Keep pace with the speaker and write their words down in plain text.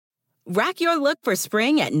Rack your look for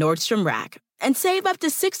spring at Nordstrom Rack and save up to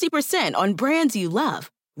 60% on brands you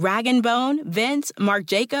love. Rag & Bone, Vince, Marc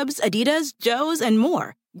Jacobs, Adidas, Joe's, and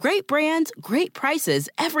more. Great brands, great prices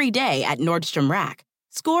every day at Nordstrom Rack.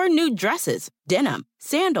 Score new dresses, denim,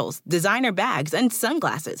 sandals, designer bags, and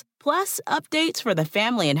sunglasses, plus updates for the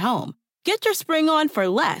family and home. Get your spring on for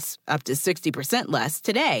less, up to 60% less,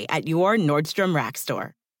 today at your Nordstrom Rack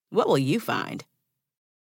store. What will you find?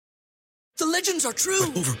 The legends are true.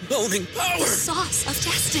 Overwhelming power! The sauce of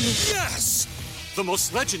destiny. Yes! The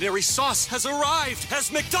most legendary sauce has arrived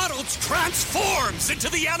as McDonald's transforms into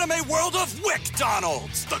the anime world of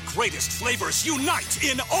WickDonald's. The greatest flavors unite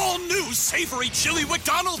in all new savory chili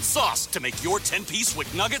McDonald's sauce to make your 10-piece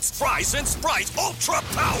Wick Nuggets, fries, and Sprite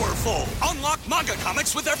ultra-powerful. Unlock manga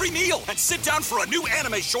comics with every meal and sit down for a new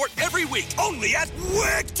anime short every week only at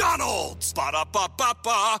WickDonald's.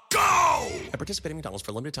 Ba-da-ba-ba-ba, go! At participating McDonald's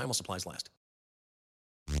for a limited time while supplies last.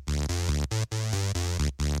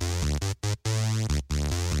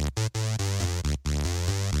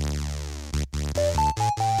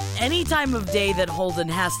 Any time of day that Holden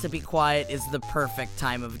has to be quiet is the perfect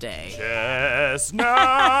time of day. Chestnuts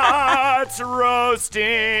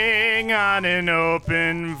roasting on an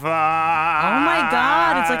open fire. Oh my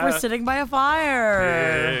god, it's like we're sitting by a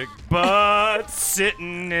fire. Big butt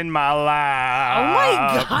sitting in my lap. Oh my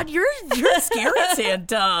god, you're scary,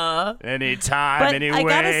 Santa. Anytime, But anyway. I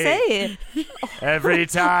gotta say, Every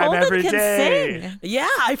time, Holden every can day. sing. Yeah,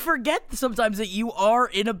 I forget sometimes that you are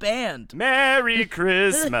in a band. Merry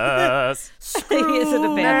Christmas. He is in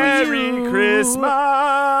a band. Merry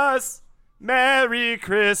Christmas. Merry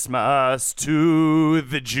Christmas to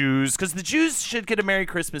the Jews. Because the Jews should get a Merry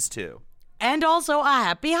Christmas too. And also a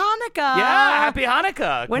Happy Hanukkah. Yeah, Happy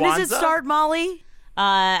Hanukkah. When does it Kwanzaa. start, Molly?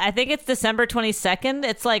 I think it's December 22nd.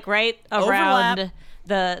 It's like right around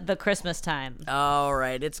the Christmas time. All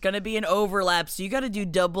right, it's going to be an overlap, so you got to do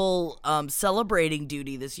double celebrating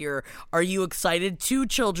duty this year. Are you excited? 2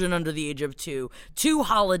 children under the age of 2, 2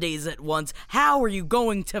 holidays at once. How are you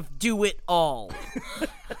going to do it all?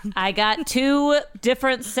 I got 2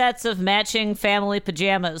 different sets of matching family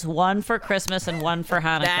pajamas, one for Christmas and one for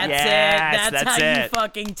Hanukkah. That's Yes, it. That's that's how you it.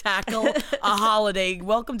 fucking tackle a holiday.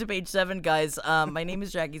 Welcome to page 7, guys. My name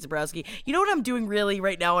is Jackie Zabrowski. You know what I'm doing really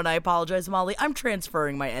right now, and I apologize, Molly? I'm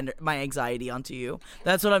transferring my anxiety onto you.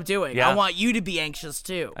 That's what I'm doing. Yeah. I want you to be anxious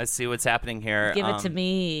too. I see what's happening here. Give it to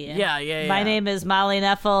me. Yeah. My name is Molly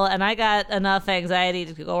Neffel, and I got enough anxiety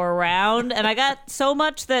to go around, and I got so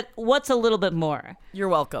much that what's a little bit more? You're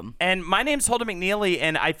welcome. And my name's Holden McNeely,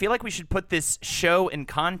 and I feel like we should put this show in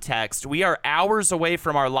context. We are hours away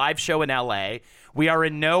from our live show in LA. We are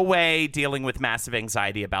in no way dealing with massive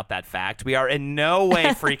anxiety about that fact. We are in no way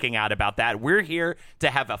freaking out about that. We're here to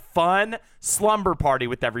have a fun slumber party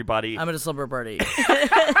with everybody. I'm at a slumber party.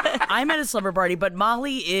 I'm at a slumber party, but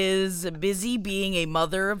Molly is busy being a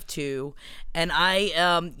mother of 2. And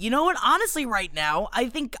I, you know what? Honestly, right now, I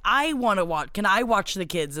think I want to watch. Can I watch the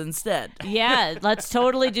kids instead? Yeah, let's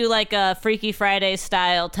totally do like a Freaky Friday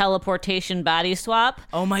style teleportation body swap.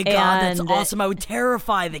 Oh my God, that's And- awesome. I would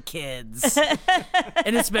terrify the kids.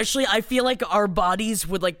 And especially, I feel like our bodies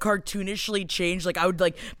would like cartoonishly change. Like I would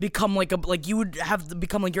like become like you would have to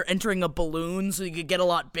become like you're entering a balloon so you could get a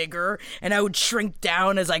lot bigger. And I would shrink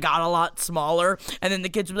down as I got a lot smaller. And then the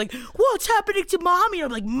kids would be like, what's happening to mommy? And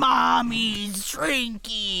I'm like, mommy's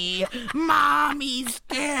shrinky. Mommy's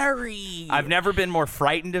scary. I've never been more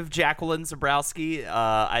frightened of Jacqueline Zabrowski,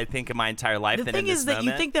 I think, in my entire life The than thing in this is that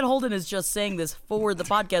moment. you think that Holden is just saying this for the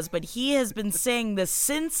podcast, but he has been saying this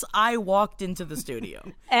since I walked into the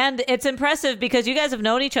studio. And it's impressive because you guys have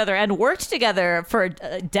known each other and worked together for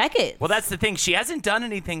decades. Well, that's the thing. She hasn't done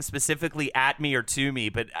anything specifically at me or to me,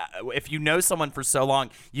 but if you know someone for so long,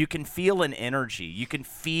 you can feel an energy. You can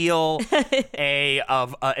feel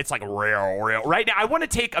it's like real. Right now, I want to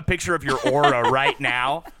take a picture of your aura right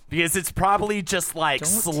now because it's probably just like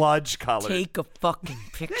sludge color. Take a fucking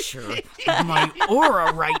picture of my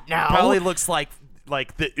aura right now. Probably looks like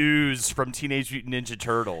the ooze from Teenage Mutant Ninja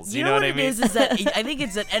Turtles. You know what I mean? Is that I think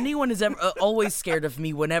it's that anyone is always scared of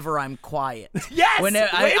me whenever I'm quiet. Yes, when way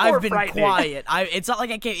I've more been frightening. quiet. It's not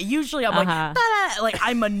like I can't. Usually I'm like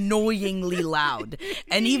I'm annoyingly loud.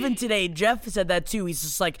 And even today, Jeff said that too. He's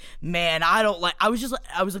just like, man, I don't like. I was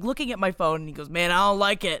like looking at my phone, and he goes, man, I don't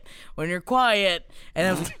like it when you're quiet. And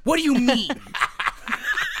I was like, what do you mean?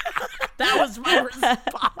 That was my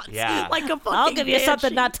response. Yeah. Like a fucking I'll give you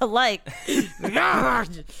something banshee. not to like. What are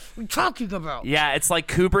you talking about? Yeah, it's like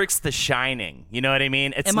Kubrick's The Shining. You know what I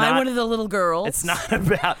mean? It's Am not, I one of the little girls? It's not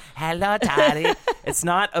about hello, Daddy. It's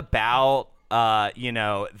not about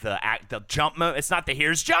the jump. It's not the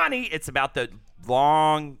here's Johnny. It's about the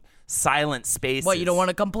long silent spaces. What, you don't want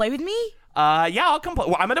to come play with me? Yeah, I'll come play.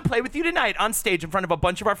 Well, I'm going to play with you tonight on stage in front of a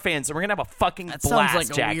bunch of our fans, and we're going to have a fucking That blast, sounds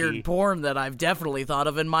like Jackie. a weird porn that I've definitely thought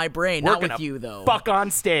of in my brain. We're Not with gonna you, though. fuck on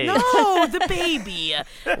stage. No, the baby.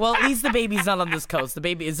 Well, at least the baby's not on this coast. The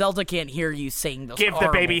baby, Zelda can't hear you saying those Give the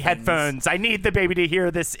horrible baby things. headphones. I need the baby to hear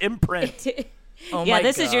this imprint. Oh Yeah, my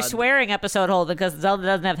this is your God. swearing episode, Holden, because Zelda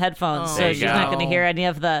doesn't have headphones, Oh, so There you she's not go. going to hear any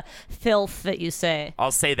of the filth that you say. I'll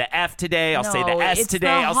say the F today. I'll say the No, S it's today.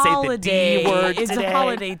 the I'll holiday. say the D word It's today. a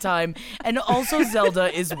holiday time, and also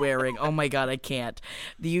Zelda is wearing. Oh my God, I can't.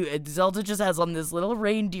 Zelda just has on this little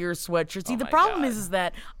reindeer sweatshirt. See, the my problem God. is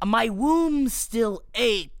that my womb still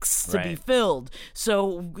aches to be Right. filled.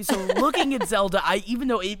 So looking at Zelda, even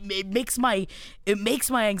though it makes my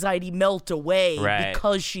anxiety melt away Right.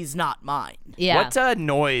 because she's not mine. Yeah.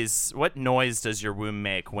 What noise does your womb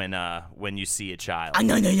make when you see a child?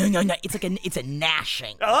 No. It's a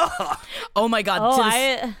gnashing. Oh my God.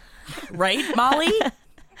 Oh, Right, Molly?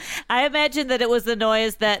 I imagine that it was the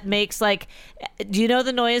noise that makes, like, do you know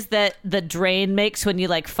the noise that the drain makes when you,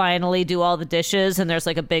 like, finally do all the dishes and there's,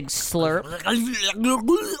 like, a big slurp?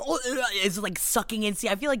 It's like sucking in. See,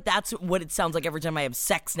 I feel like that's what it sounds like every time I have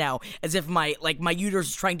sex now, as if my uterus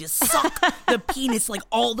is trying to suck the penis like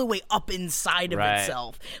all the way up inside of Right.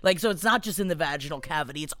 itself. Like, so it's not just in the vaginal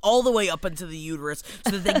cavity; it's all the way up into the uterus,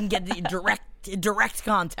 so that they can get the direct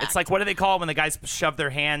contact. It's like, what do they call it when the guys shove their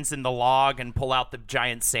hands in the log and pull out the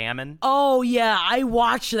giant salmon? oh yeah, I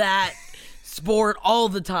watch that sport all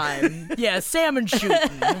the time. Yeah, salmon shooting.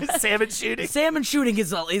 Salmon shooting? Salmon shooting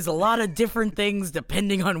is a lot of different things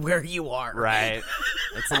depending on where you are. Right.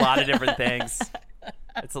 It's a lot of different things.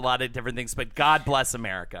 It's a lot of different things, but God bless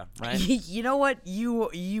America, right? You know what?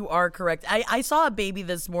 You are correct. I saw a baby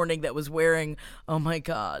this morning that was wearing, oh my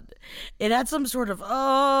God, it had some sort of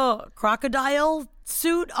crocodile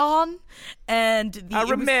suit on, and I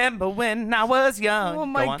remember when I was young. oh Go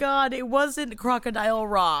my on. God, it wasn't crocodile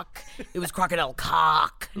rock. It was crocodile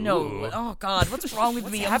cock. No, oh God, what's wrong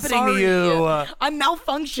with me? I'm happening to sorry. you? I'm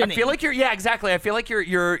malfunctioning. I feel like exactly. I feel like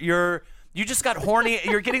you just got horny.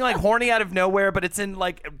 You're getting like horny out of nowhere, but it's in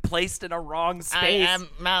like placed in a wrong space. I am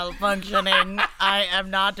malfunctioning. I am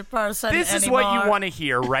not a person This is anymore. what you want to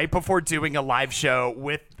hear right before doing a live show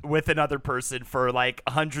with another person for like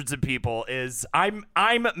hundreds of people. Is I'm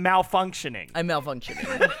malfunctioning. I'm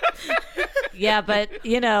malfunctioning. Yeah, but,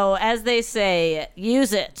 you know, as they say,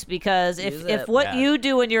 use it, because Use if it. what Yeah. you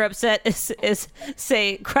do when you're upset is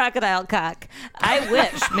say crocodile cock, I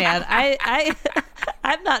wish, man.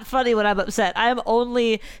 I'm not funny when I'm upset. I'm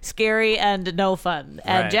only scary and no fun.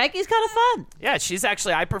 And Right. Jackie's kind of fun. Yeah, she's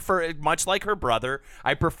actually. I prefer, much like her brother.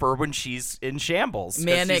 I prefer when she's in shambles. 'cause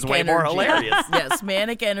Manic she's way energy. more hilarious. Yes,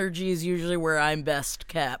 manic energy is usually where I'm best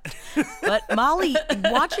kept. But Molly,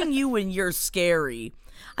 watching you when you're scary,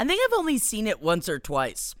 I think I've only seen it once or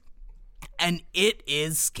twice, and it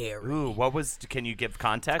is scary. Ooh, what was? Can you give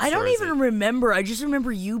context? I or don't is even it- remember. I just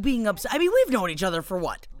remember you being upset. I mean, we've known each other for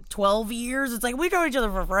what? 12 years? It's like we've known each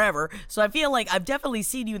other for forever. So I feel like I've definitely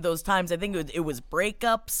seen you those times. I think it was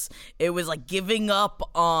breakups. It was like giving up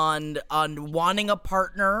on wanting a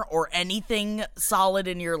partner or anything solid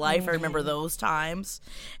in your life. I remember those times.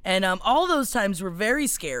 And all those times were very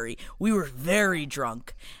scary. We were very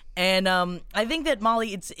drunk. And I think that,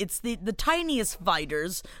 Molly, it's the tiniest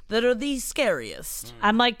fighters that are the scariest.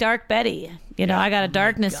 I'm like Dark Betty. You know, I got a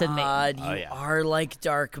darkness in me. God, you are like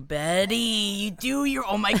Dark Betty. You do your.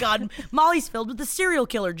 Oh my God, Molly's filled with the serial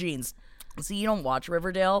killer genes. See, you don't watch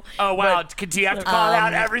Riverdale. Oh wow! but, Do you have to call it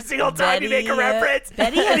out every single time you make a Betty, reference?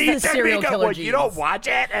 Betty has And you the tell me, serial go, killer "Well, you don't genes." watch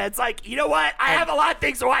it, and it's like, you know what? I have a lot of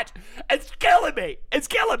things to watch. It's killing me. It's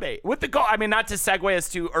killing me. With the I mean, not to segue us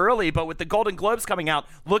too early, but with the Golden Globes coming out,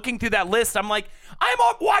 looking through that list, I'm like, I'm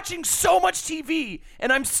watching so much TV,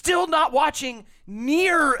 and I'm still not watching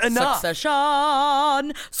near enough.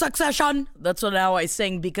 Succession. That's what now I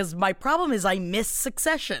sing, because my problem is I miss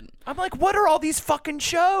Succession. I'm like, what are all these fucking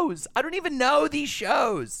shows? I don't even know these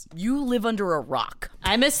shows. You live under a rock.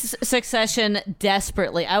 I miss Succession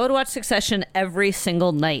desperately. I would watch Succession every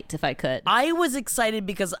single night if I could. I was excited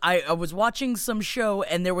because I was watching some show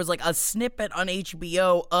and there was like a snippet on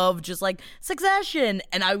HBO of just like Succession.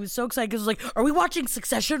 And I was so excited because it was like, are we watching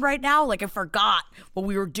Succession right now? Like I forgot what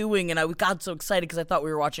we were doing and I got so excited because I thought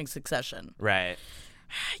we were watching Succession. Right.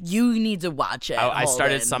 You need to watch it. I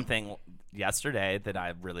started Holden. something yesterday that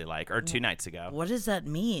I really like, or 2 nights ago. What does that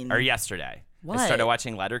mean? Or yesterday. What? I started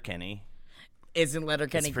watching Letterkenny. Isn't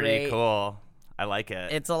Letterkenny It's pretty great? cool. I like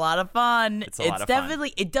it. It's a lot of fun. It's a lot of fun.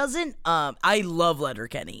 definitely. It doesn't. I love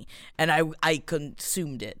Letterkenny, and I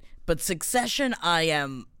consumed it. But Succession, I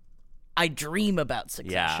am I dream about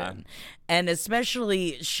Succession. And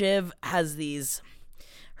especially Shiv has these,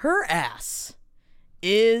 her ass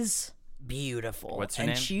is beautiful. What's her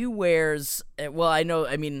name? And she wears, well, I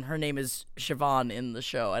mean, her name is Siobhan in the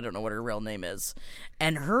show. I don't know what her real name is.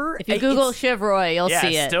 And her... If you Google Shiv Roy, you'll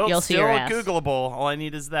see it. You'll see her ass. Still Googleable. All I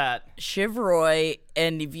need is that. Shiv Roy,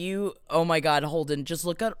 and if you... Oh my God, Holden, just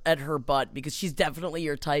look at her butt, because she's definitely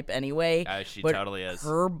your type anyway. She totally is.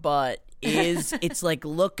 Her butt is... it's like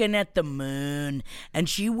looking at the moon, and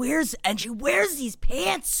she wears these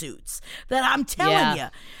pantsuits that I'm telling you.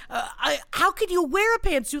 How could you wear a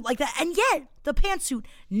pantsuit like that? And yet, the pantsuit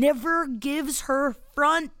never gives her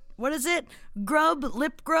front... What is it?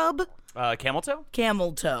 Lip grub? Camel toe?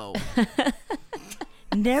 Camel toe.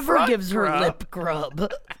 Never front gives her lip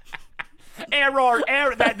grub. Error.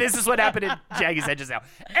 This is what happened in Jaggy's head just now.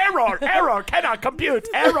 Error, cannot compute.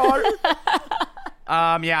 Error.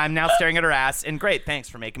 I'm now staring at her ass, and great, thanks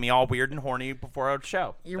for making me all weird and horny before our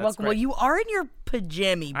show. You're welcome. Great. Well, you are in your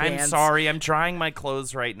pajama pants. I'm sorry, I'm drying my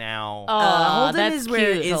clothes right now. Holden that's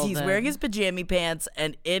cute, he's wearing his pajama pants,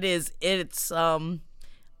 and it's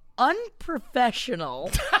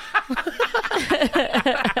unprofessional.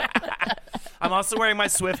 I'm also wearing my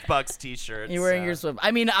Swift Bucks t-shirt. You're wearing your Swift.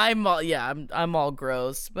 I mean, I'm all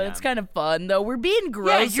gross, but it's kind of fun though. We're being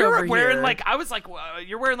gross. Yeah, you're wearing here. like I was like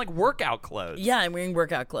you're wearing like workout clothes. Yeah, I'm wearing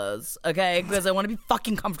workout clothes. Okay, because I want to be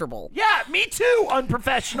fucking comfortable. Yeah, me too.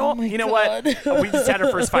 Unprofessional. Oh you know God. what? We just had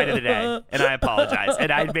our first fight of the day, and I apologize,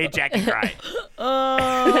 and I made Jackie cry.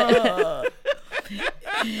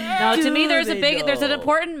 No, to me, there's an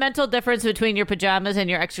important mental difference between your pajamas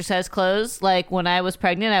and your exercise clothes. Like when I was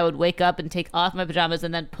pregnant, I would wake up and take off my pajamas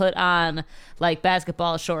and then put on like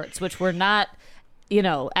basketball shorts, which were not,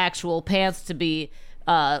 actual pants to be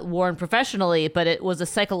worn professionally, but it was a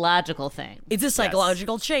psychological thing. It's a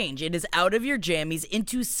psychological change. It is out of your jammies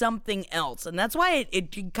into something else, and that's why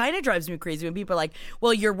it kind of drives me crazy when people are like,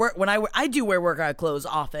 "Well, I do wear workout clothes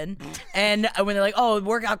often," and when they're like, "Oh,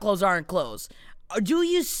 workout clothes aren't clothes." Do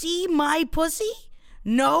you see my pussy?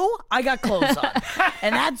 No, I got clothes on,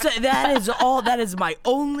 and that is my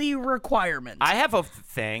only requirement. I have a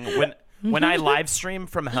thing when I live stream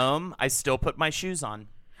from home, I still put my shoes on.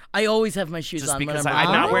 I always have my shoes just on. Because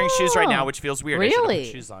I'm not wearing shoes right now, which feels weird. Really? I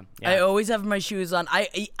should put shoes on. Yeah. I always have my shoes on.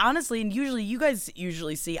 I honestly, and usually you guys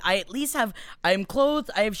see, I at least I'm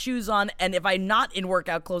clothed, I have shoes on, and if I'm not in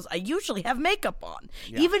workout clothes, I usually have makeup on.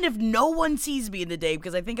 Yeah. Even if no one sees me in the day,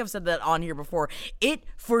 because I think I've said that on here before, it,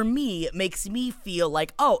 for me, makes me feel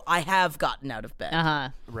like, oh, I have gotten out of bed. Uh-huh.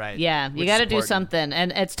 Right. Yeah, you got to do something.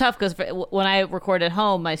 And it's tough because when I record at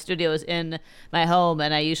home, my studio is in my home,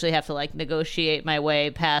 and I usually have to like negotiate my way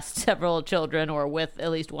past several children or with at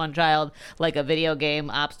least one child, like a video game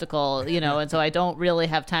obstacle, and so I don't really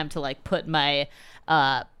have time to like put my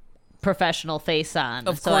professional face on.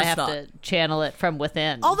 Of so course I have not. to channel it from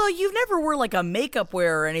within. Although you've never wore like a makeup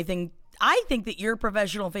wear or anything, I think that your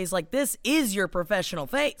professional face like this is your professional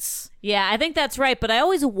face. Yeah, I think that's right, but I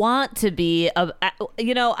always want to be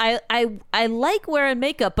I like wearing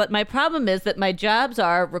makeup, but my problem is that my jobs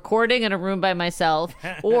are recording in a room by myself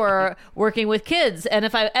or working with kids, and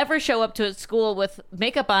if I ever show up to a school with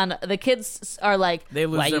makeup on, the kids are like, they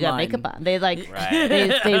lose why their you got mind. makeup on? They like Right.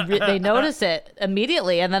 they notice it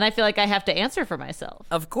immediately, and then I feel like I have to answer for myself.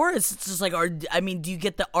 Of course, it's just like, do you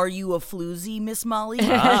get the "Are you a floozy, Miss Molly"?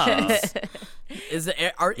 Oh. Is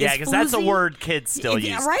because that's a word kids still use.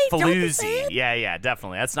 Yeah, right? Don't they say Floozy. it? Yeah,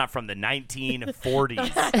 definitely. That's not from the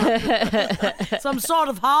 1940s. Some sort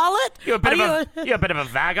of harlot? You a bit of a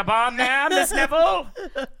vagabond there, Miss Neville?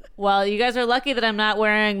 Well, you guys are lucky that I'm not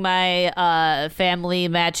wearing my family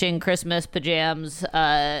matching Christmas pajamas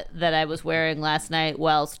that I was wearing last night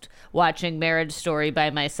whilst watching Marriage Story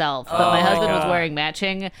by myself. But my husband was wearing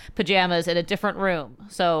matching pajamas in a different room.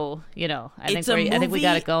 So, I think we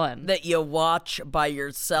got it going. That you watch by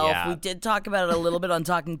yourself. Yeah. We did talk about it a little bit on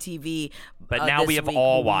Talking TV. But now this we have week.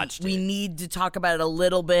 all watched We it. need to talk about it a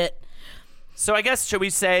little bit. So I guess, should we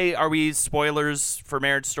say, are we spoilers for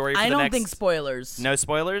Marriage Story? I don't think spoilers. No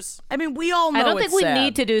spoilers? I mean, we all know I don't think it's we sad.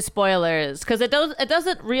 need to do spoilers because it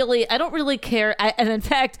doesn't really. I don't really care. And in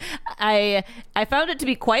fact, I found it to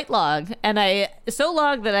be quite long, and so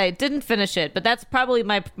long that I didn't finish it. But that's probably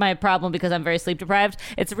my problem because I'm very sleep deprived.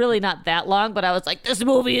 It's really not that long, but I was like, this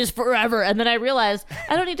movie is forever, and then I realized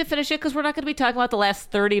I don't need to finish it because we're not going to be talking about the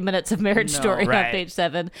last 30 minutes of Marriage Story right. on page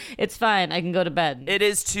 7. It's fine. I can go to bed. It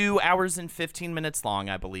is 2 hours and 15 minutes long,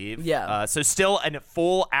 I believe. Yeah. So still a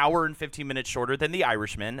full hour and 15 minutes shorter than The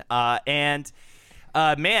Irishman. And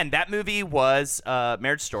Man, that movie was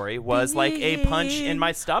Marriage Story was like a punch in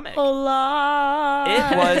my stomach. Alive.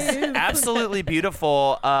 It was absolutely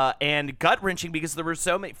beautiful and gut-wrenching because there were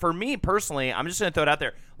so many. For me personally, I'm just going to throw it out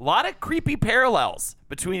there. A lot of creepy parallels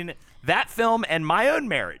between that film and my own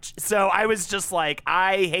marriage. So I was just like,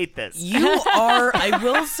 I hate this. You are, I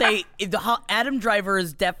will say, Adam Driver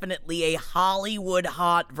is definitely a Hollywood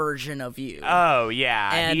hot version of you. Oh, yeah.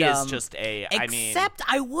 And, he is just a, except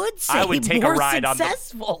I would say I would take more a ride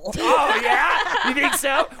successful. on the... Oh, yeah? You think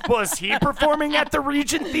so? Was he performing at the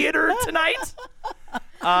Regent Theater tonight?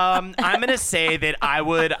 I'm going to say that I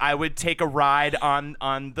would take a ride on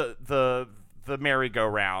the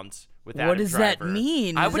merry-go-round. With Adam What does Driver. that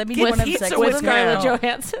mean? I Does would that mean get you want to have pizza sex with with him. Scarlett No.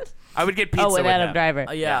 Johansson. I would get pizza with Adam him. Driver.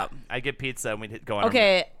 Yeah. I'd get pizza and we'd go on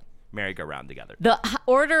Okay. a merry-go-round together. The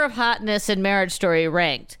order of hotness in Marriage Story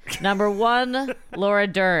ranked. Number 1, Laura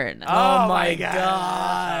Dern. Oh my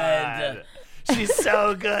God. She's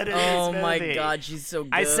so good in this Oh movie. my God, she's so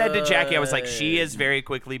good. I said to Jackie, I was like, she is very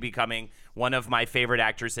quickly becoming one of my favorite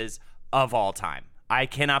actresses of all time. I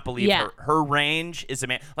cannot believe her range is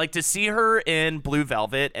like to see her in Blue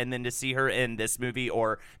Velvet and then to see her in this movie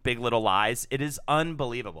or Big Little Lies. It is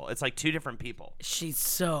unbelievable. It's like two different people. She's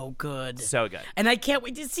so good. So good. And I can't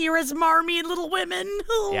wait to see her as Marmee in Little Women.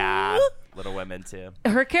 Yeah, Little Women too.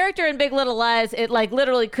 Her character in Big Little Lies, it like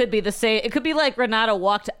literally could be the same. It could be like Renata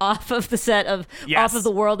walked off of the set of off of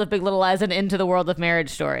the world of Big Little Lies and into the world of Marriage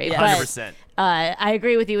Story. Yeah. 100%. I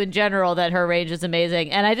agree with you in general that her range is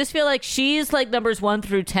amazing, and I just feel like she's like numbers 1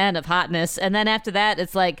 through 10 of hotness, and then after that,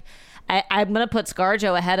 it's like I'm gonna put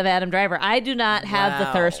ScarJo ahead of Adam Driver. I do not have the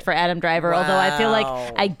thirst for Adam Driver, although I feel like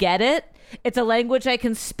I get it. It's a language I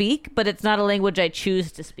can speak, but it's not a language I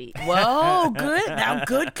choose to speak. Whoa, good. Now,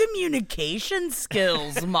 good communication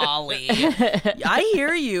skills, Molly. I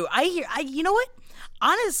hear you. You know what?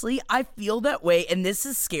 Honestly, I feel that way, and this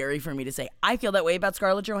is scary for me to say. I feel that way about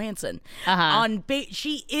Scarlett Johansson.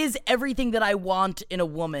 She is everything that I want in a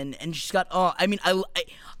woman, and she's got.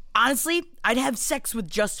 Honestly, I'd have sex with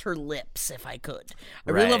just her lips if I could.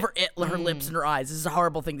 I really love her lips and her eyes. This is a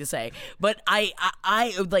horrible thing to say, but I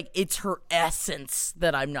like it's her essence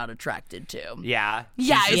that I'm not attracted to. Yeah. It's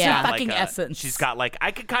her got fucking like essence. She's got like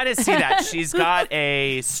I could kind of see that. She's got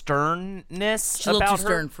a sternness She's a about little too her.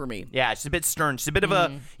 stern for me. Yeah, she's a bit stern. She's a bit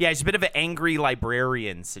of she's a bit of an angry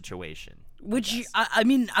librarian situation. Which, I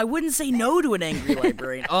mean, I wouldn't say no to an angry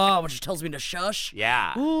librarian. When she tells me to shush.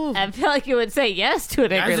 Yeah. Ooh. I feel like you would say yes to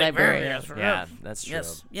an angry librarian. Yeah, that's true.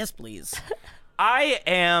 Yes, please. I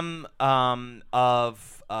am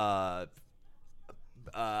of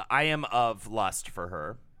lust for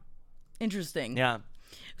her. Interesting. Yeah.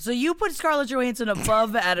 So you put Scarlett Johansson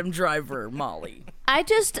above Adam Driver, Molly. I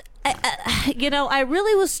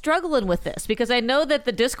really was struggling with this because I know that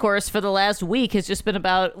the discourse for the last week has just been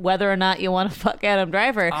about whether or not you want to fuck Adam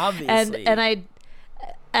Driver. Obviously. And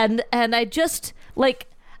I just like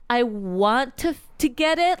I want to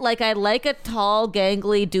get it. Like I like a tall,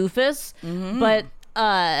 gangly doofus, but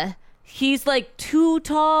he's like too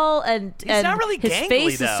tall and not really his gangly,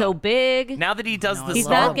 face though. is so big. Now that he does He's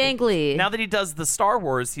not gangly. Now that he does the Star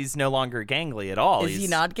Wars, he's no longer gangly at all. Is he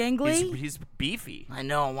not gangly? He's beefy. I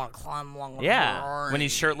know. I want to climb along with Yeah. her. When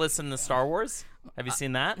he's shirtless in the Star Wars. Have you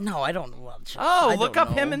seen that? No, I don't. Well, Oh, I look don't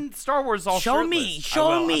up him know. in Star Wars all Show shirtless. me. I Show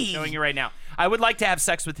will. me. I'm showing you right now. I would like to have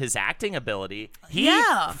sex with his acting ability. He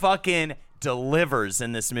fucking delivers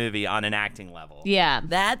in this movie on an acting level. Yeah.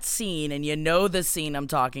 That scene, and you know the scene I'm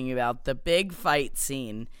talking about, the big fight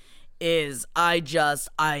scene, is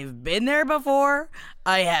I've been there before.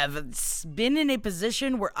 I have been in a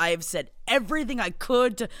position where I've said everything I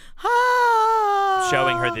could to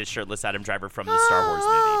Showing her this shirtless Adam Driver from the Star Wars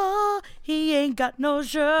movie. He ain't got no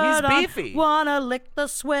shirt He's beefy. on. Wanna lick the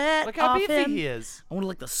sweat Look how off beefy him. he is. I want to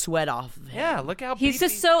lick the sweat off of him. Yeah, look how He's beefy.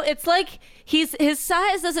 just so, it's like his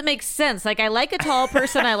size doesn't make sense. Like I like a tall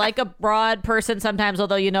person, I like a broad person sometimes,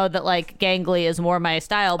 although you know that like gangly is more my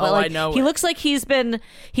style. But like I know he it. looks like he's been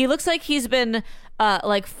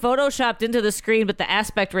like photoshopped into the screen, but the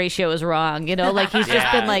aspect ratio is wrong. You know, like he's just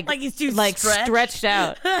Yeah. been like he's too stretched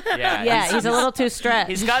out. Yeah, He's a little too stretched.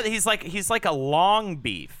 He's like a long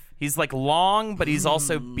beef. He's like long, but he's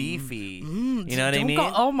also beefy. You know what I mean?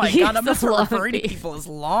 Oh my He's God, I'm the gonna start long referring to beef. people as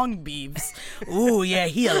long beefs. Ooh, yeah,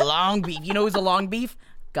 he a long beef. You know who's a long beef?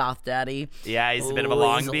 Goth Daddy. Yeah, he's a bit of a Ooh,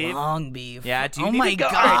 long he's beef. long beef. Yeah, do you oh need my to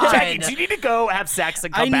go? God. All right, Jackie, do you need to go have sex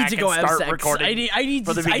and come I need back to go and have start sex. recording? I need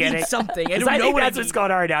for the beginning? something. I 'Cause don't know think what that's I what's need.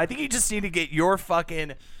 going on right now. I think you just need to get your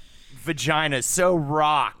fucking vagina so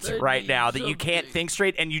rocked right now that you can't think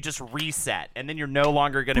straight and you just reset and then you're no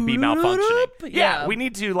longer going to be malfunctioning. Yeah, we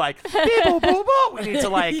need to like beep, boop, boop, boop. We need to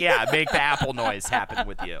like make the Apple noise happen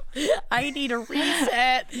with you. I need a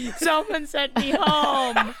reset. Someone sent me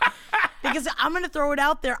home. Because I'm going to throw it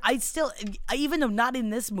out there. Even though not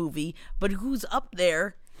in this movie, but who's up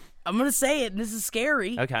there? I'm going to say it, and this is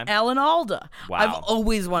scary. Okay. Alan Alda. Wow. I've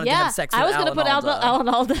always wanted to have sex with I was Alan gonna put Alda. Alan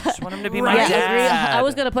Alda. I just want him to be my Yeah, dad. I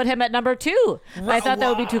was going to put him at number 2. I thought that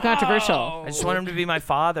would be too controversial. I just want him to be my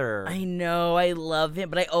father. I know. I love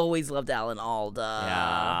him, but I always loved Alan Alda.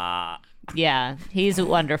 Yeah. Yeah, he's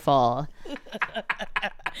wonderful.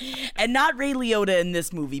 And not Ray Liotta in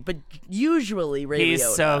this movie, but usually Ray Liotta.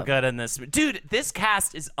 He's so good in this. Dude, this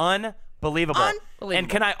cast is unbelievable. And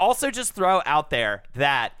can I also just throw out there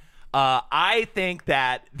that I think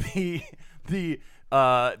that the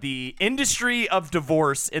industry of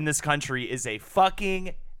divorce in this country is a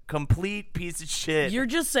fucking complete piece of shit. You're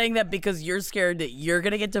just saying that because you're scared that you're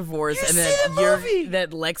gonna get divorced and that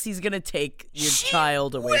Lexi's gonna take your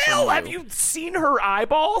child away from you. Have you seen her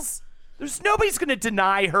eyeballs? There's nobody's gonna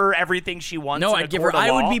deny her everything she wants. No, in a I'd give court her. of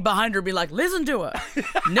I would law. be behind her, be like, listen to her.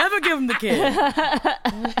 Never give him the kid.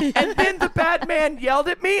 And then the bad man yelled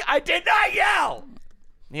at me. I did not yell.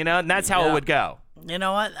 And that's how it would go. You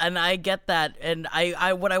know what? And I get that. And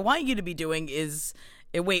I what I want you to be doing is.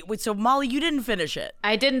 Wait. So Molly, you didn't finish it.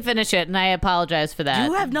 I didn't finish it, and I apologize for that.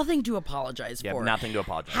 You have nothing to apologize You for. have nothing to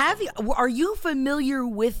apologize you? Are you familiar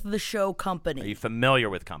with the show Company? Are you familiar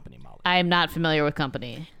with Company, Molly? I am not familiar with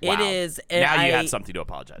Company. It Wow. is. Now you have something to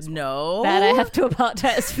apologize for. No. That I have to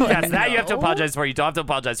apologize for. Yes, now you have to apologize for. You don't have to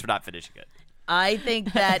apologize for not finishing it. I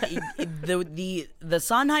think that the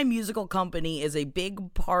Sondheim Musical Company is a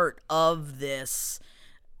big part of this.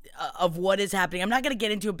 Of what is happening. I'm not going to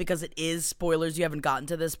get into it because it is spoilers. You haven't gotten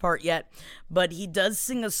to this part yet. But he does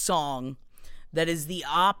sing a song that is the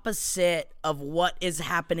opposite of what is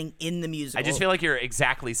happening in the musical. I just feel like you're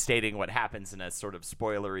exactly stating what happens in a sort of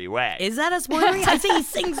spoilery way. Is that a spoilery? I say he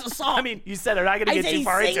sings a song. I mean, you said I'm not going to I get say too he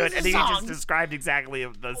far into sings it, and a then you just song. described exactly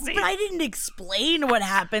the scene. But I didn't explain what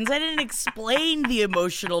happens. I didn't explain the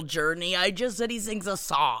emotional journey. I just said he sings a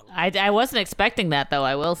song. I wasn't expecting that, though,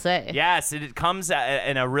 I will say. Yes, it comes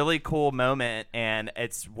in a really cool moment, and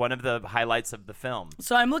it's one of the highlights of the film.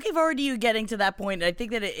 So I'm looking forward to you getting to that point. I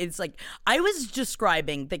think that it's like, I was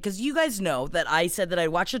describing that because you guys know that I said that I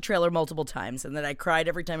watched the trailer multiple times and that I cried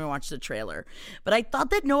every time I watched the trailer. But I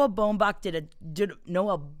thought that Noah Baumbach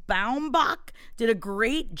did a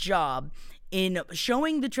great job in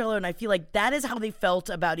showing the trailer, and I feel like that is how they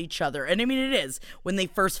felt about each other. And I mean, it is when they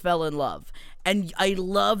first fell in love. And I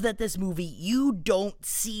love that this movie, you don't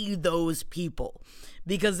see those people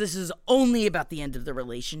because this is only about the end of the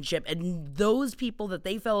relationship, and those people that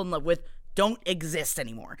they fell in love with don't exist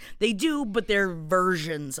anymore. They do, but they're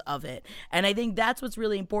versions of it. And I think that's what's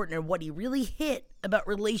really important, and what he really hit about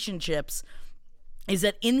relationships is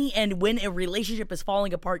that in the end, when a relationship is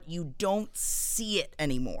falling apart, you don't see it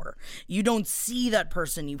anymore. You don't see that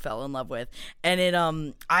person you fell in love with.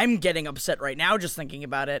 And I'm getting upset right now just thinking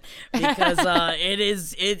about it because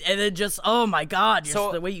oh my God,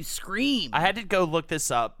 just the way you scream. I had to go look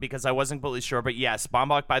this up because I wasn't completely sure, but yes,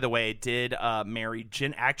 Baumbach, by the way, did marry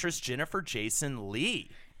actress Jennifer Jason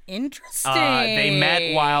Leigh. Interesting. They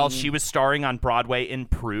met while she was starring on Broadway in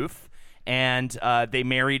Proof. And they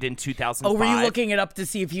married in 2005. Oh, were you looking it up to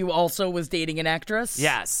see if he also was dating an actress?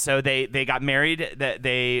 Yes. So they got married.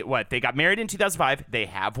 They got married in 2005. They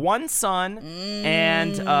have one son,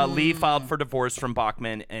 and Lee filed for divorce from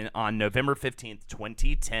Bachman on November 15th,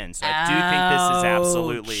 2010. So I do think this is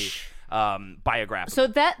absolutely biographical. So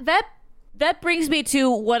that brings me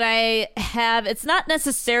to what I have. It's not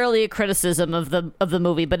necessarily a criticism of the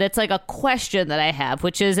movie, but it's like a question that I have,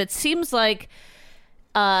 which is, it seems like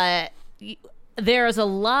there's a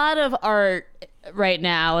lot of art right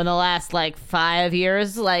now in the last 5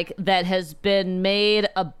 years that has been made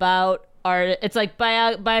about art. It's like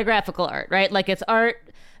biographical art, right? Like it's art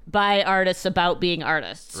by artists about being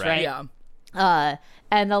artists, right? Yeah.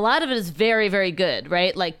 And a lot of it is very, very good,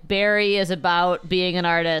 right? Like Barry is about being an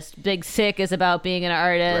artist. Big Sick is about being an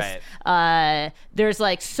artist. Right. There's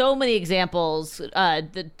so many examples.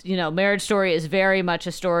 Marriage Story is very much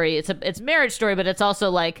a story. It's Marriage Story, but it's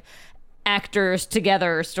also actors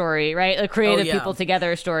together story, right? A creative people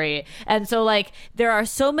together story. And so there are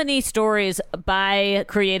so many stories by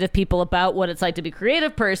creative people about what it's like to be a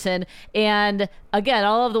creative person. And again,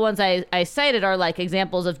 all of the ones I cited are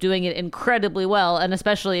examples of doing it incredibly well. And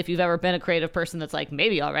especially if you've ever been a creative person that's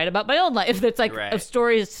maybe I'll write about my own life. That's right. of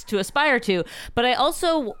stories to aspire to. But I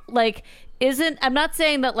also I'm not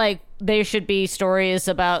saying that like there should be stories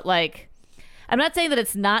about like, I'm not saying that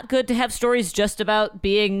it's not good to have stories just about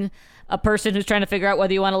being a person who's trying to figure out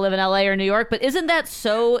whether you want to live in LA or New York, but isn't that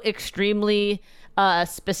so extremely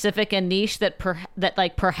specific and niche that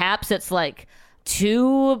perhaps it's like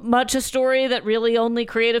too much a story that really only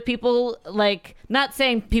creative people, like, not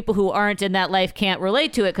saying people who aren't in that life can't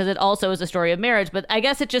relate to it, because it also is a story of marriage, but I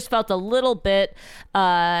guess it just felt a little bit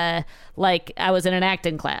like I was in an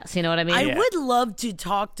acting class, you know what I mean? I would love to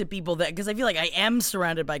talk to people that, because I feel like I am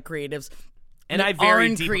surrounded by creatives. And I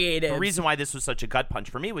creative. The reason why this was such a gut punch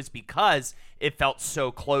for me was because it felt so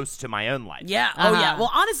close to my own life. Yeah. Oh, yeah. Well,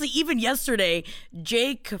 honestly, even yesterday,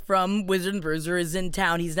 Jake from Wizard and Bruiser is in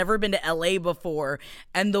town. He's never been to LA before.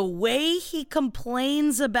 And the way he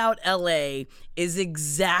complains about LA is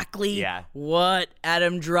exactly what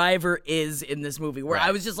Adam Driver is in this movie, where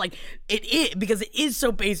I was just like, it is, because it is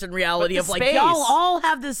so based in reality of like, y'all all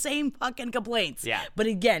have the same fucking complaints. Yeah. But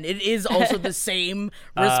again, it is also the same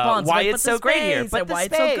response. Why like, it's so great here, but why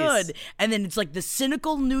it's so good. And then it's like the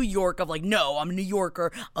cynical New York of like, no, I'm a New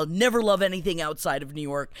Yorker. I'll never love anything outside of New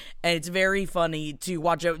York. And it's very funny to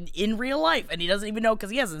watch out in real life. And he doesn't even know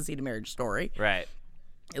because he hasn't seen A Marriage Story. Right.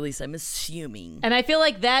 At least I'm assuming. And I feel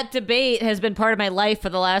like that debate has been part of my life for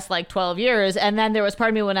the last like 12 years. And then there was part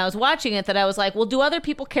of me when I was watching it that I was like, well, do other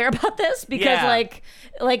people care about this? Because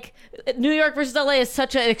like New York versus LA is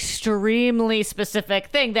such an extremely specific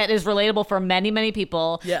thing that is relatable for many, many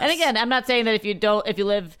people. Yes. And again, I'm not saying that if you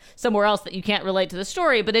live somewhere else that you can't relate to the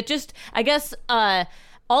story, but it just, I guess,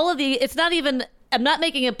 I'm not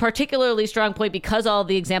making a particularly strong point because all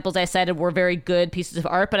the examples I cited were very good pieces of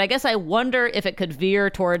art, but I guess I wonder if it could veer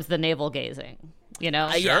towards the navel gazing, you know?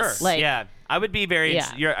 Sure. Like, yeah. I would be very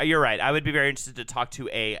you're right. I would be very interested to talk to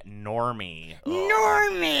a normie.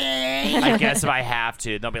 I guess if I have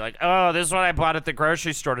to. They'll be like, oh, this is what I bought at the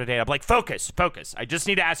grocery store today. I'm like, focus. I just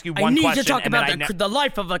need to ask you one question. I need to talk about the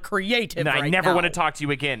life of a creative I never want to talk to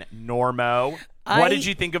you again. Normo. What did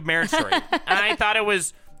you think of Marriage Story? And I thought it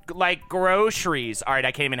was like groceries. All right,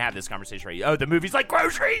 I can't even have this conversation right. Oh, the movie's like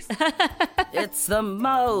groceries. It's the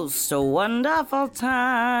most wonderful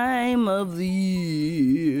time of the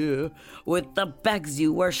year, with the bags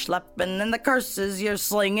you were schlepping and the curses you're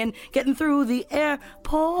slinging, getting through the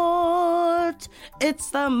airport. It's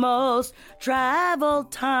the most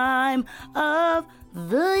traveled time of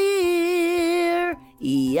the year.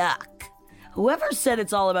 Yuck. Whoever said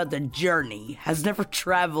it's all about the journey has never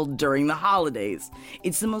traveled during the holidays.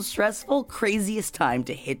 It's the most stressful, craziest time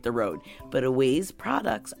to hit the road. But Away's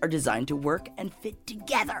products are designed to work and fit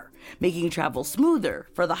together, making travel smoother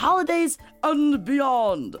for the holidays and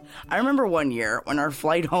beyond. I remember one year when our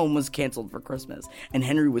flight home was canceled for Christmas, and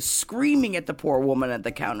Henry was screaming at the poor woman at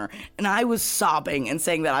the counter, and I was sobbing and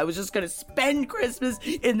saying that I was just going to spend Christmas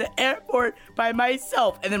in the airport by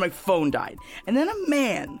myself. And then my phone died. And then a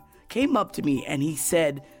man came up to me and he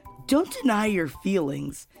said, "Don't deny your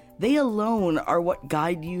feelings. They alone are what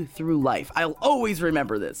guide you through life." I'll always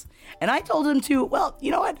remember this. And I told him to, well,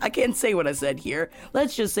 you know what? I can't say what I said here.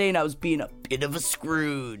 Let's just say I was being a bit of a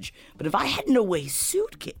Scrooge. But if I had an Away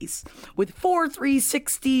suitcase with 4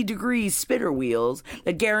 360-degree spinner wheels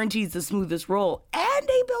that guarantees the smoothest roll and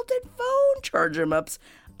a built-in phone charger-ups,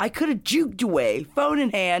 I could have juked away, phone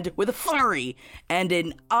in hand, with a flurry, and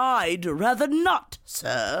an "I'd rather not,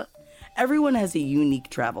 sir." Everyone has a unique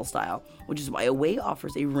travel style, which is why Away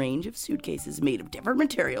offers a range of suitcases made of different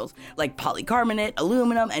materials like polycarbonate,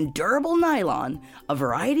 aluminum, and durable nylon, a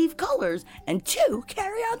variety of colors, and 2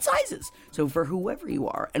 carry-on sizes. So for whoever you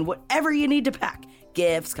are and whatever you need to pack,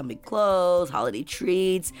 gifts, comfy clothes, holiday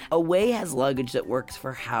treats, Away has luggage that works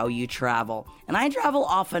for how you travel. And I travel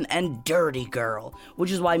often and dirty, girl, which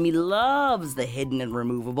is why me loves the hidden and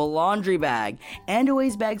removable laundry bag. And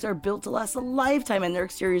Away's bags are built to last a lifetime, and their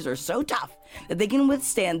exteriors are so tough that they can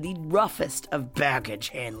withstand the roughest of baggage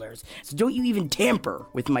handlers. So don't you even tamper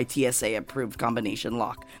with my TSA-approved combination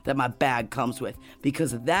lock that my bag comes with,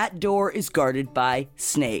 because that door is guarded by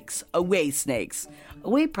snakes. Away snakes.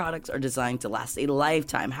 Away products are designed to last a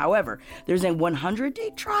lifetime. However, there's a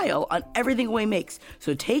 100-day trial on everything Away makes,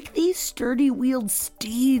 so take these sturdy-wheeled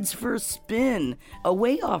steeds for a spin.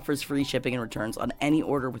 Away offers free shipping and returns on any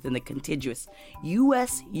order within the contiguous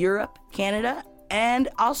U.S., Europe, Canada, and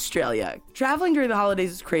Australia. Traveling during the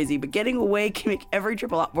holidays is crazy, but getting away can make every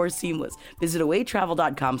trip a lot more seamless. Visit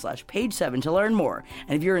awaytravel.com/page7 to learn more.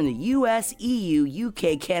 And if you're in the US, EU,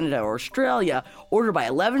 UK, Canada, or Australia, order by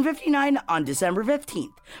 11:59 on December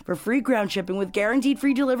 15th for free ground shipping with guaranteed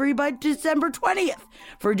free delivery by December 20th.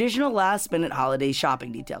 For additional last-minute holiday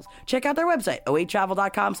shopping details, check out their website,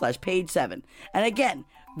 awaytravel.com/page7. And again,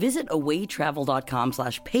 visit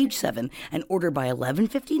awaytravel.com/page7 and order by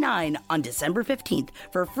 11:59 on December 15th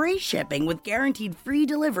for free shipping with guaranteed free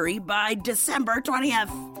delivery by December 20th.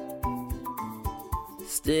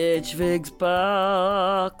 Stitch Fix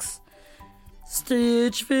Box.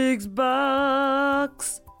 Stitch Fix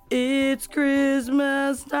Box. It's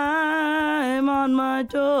Christmas time on my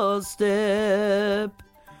doorstep.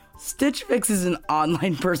 Stitch Fix is an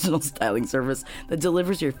online personal styling service that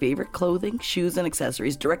delivers your favorite clothing, shoes, and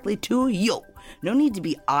accessories directly to you. No need to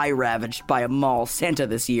be eye-ravaged by a mall Santa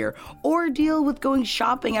this year, or deal with going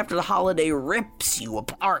shopping after the holiday rips you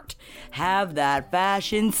apart. Have that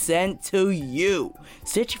fashion sent to you.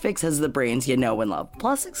 Stitch Fix has the brands you know and love,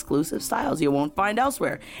 plus exclusive styles you won't find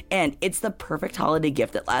elsewhere. And it's the perfect holiday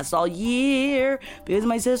gift that lasts all year, because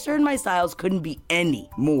my sister and my styles couldn't be any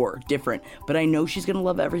more different. But I know she's gonna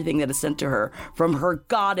love everything that is sent to her from her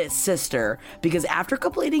goddess sister, because after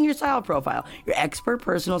completing your style profile, your expert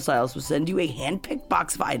personal stylist will send you a hand-picked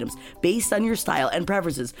box of items based on your style and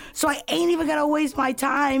preferences. So I ain't even gotta waste my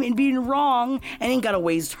time in being wrong, and ain't gotta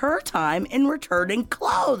waste her time in returning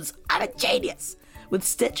clothes. I'm a genius. With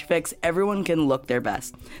Stitch Fix, everyone can look their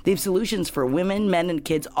best. They have solutions for women, men, and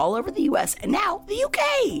kids all over the US and now the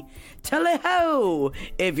UK. Tally-ho!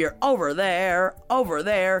 If you're over there,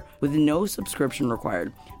 with no subscription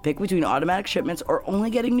required. Pick between automatic shipments or only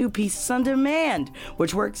getting new pieces on demand,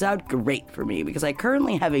 which works out great for me because I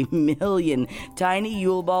currently have a million tiny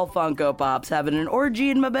Yule Ball Funko Pops having an orgy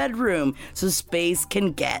in my bedroom, so space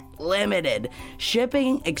can get limited.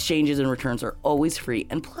 Shipping, exchanges, and returns are always free,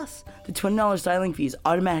 and plus, the $20 styling fees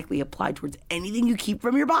automatically apply towards anything you keep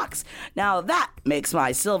from your box. Now that makes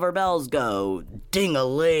my silver bells go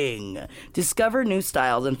ding-a-ling. Discover new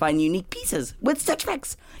styles and find unique pieces with Stitch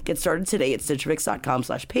Fix. Get started today at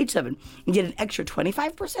stitchfix.com/page7 and get an extra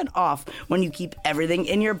 25% off when you keep everything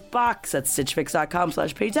in your box. That's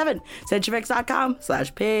stitchfix.com/page7.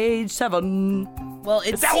 stitchfix.com/page7. Well,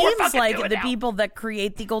 it seems like the people that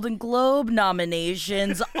create the Golden Globe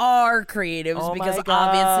nominations are creatives because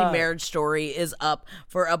obviously Marriage Story is up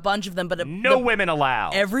for a bunch of them, but no women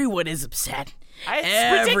allowed. Everyone is upset.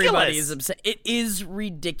 It's Everybody is upset. It is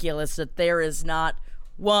ridiculous that there is not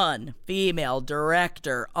one female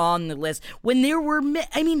director on the list when there were,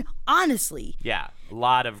 honestly. Yeah, a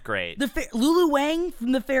lot of great. Lulu Wang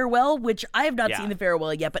from The Farewell, which I have not seen The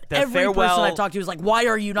Farewell yet, but every person I've talked to is like, why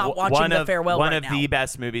are you not watching The Farewell right now? One of the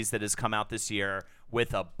best movies that has come out this year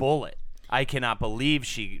with a bullet. I cannot believe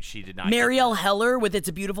she did not. Marielle Heller with It's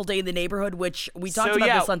a Beautiful Day in the Neighborhood, which we talked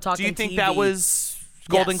about this on Talking TV. Do you think that was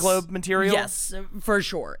Golden Globe material? Yes, for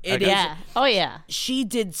sure. It is. Yeah. Oh, yeah. She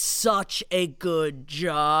did such a good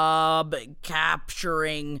job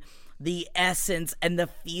capturing the essence and the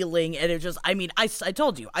feeling. And it just, I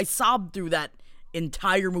told you, I sobbed through that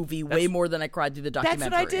entire movie way more than I cried through the documentary.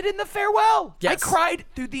 That's what I did in The Farewell. Yes. I cried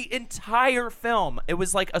through the entire film. It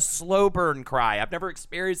was like a slow burn cry. I've never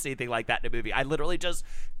experienced anything like that in a movie. I literally just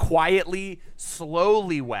quietly,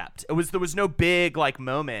 slowly wept. There was no big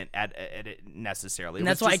moment at it necessarily. And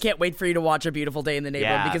that's why I can't wait for you to watch A Beautiful Day in the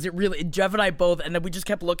Neighborhood because it really, Jeff and I both, and then we just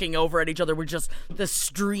kept looking over at each other. We're just the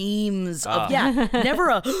streams of never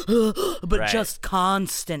a, but just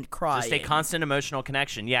constant crying. Just a constant emotional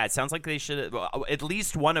connection. Yeah, it sounds like they should. At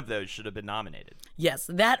least one of those should have been nominated. Yes,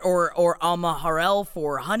 that or Alma Harrell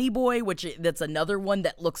for Honey Boy, that's another one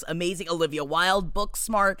that looks amazing. Olivia Wilde,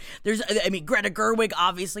 Booksmart. There's, Greta Gerwig,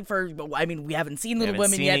 obviously we haven't seen Little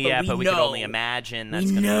Women yet, but we can only imagine that's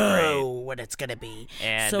we gonna know be great. what it's gonna be.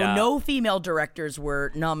 And, so no female directors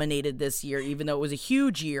were nominated this year, even though it was a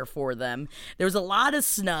huge year for them. There was a lot of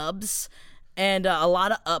snubs and a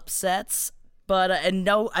lot of upsets, but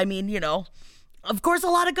of course, a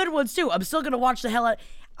lot of good ones, too. I'm still going to watch the hell out.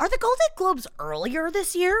 Are the Golden Globes earlier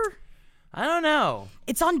this year? I don't know.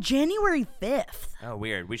 It's on January 5th. Oh,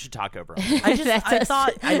 weird. We should talk over.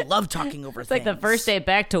 I love talking over things. It's like the first day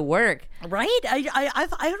back to work. Right? I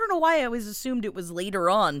don't know why I always assumed it was later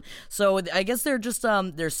on. So I guess they're just,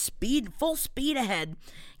 they're full speed ahead.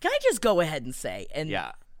 Can I just go ahead and say,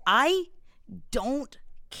 I don't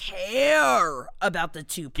care about the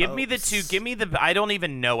two popes. Give me the I don't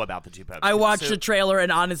even know about the two popes. I watched the trailer and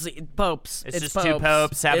honestly, popes. It's just popes. Two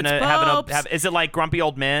popes having is it like grumpy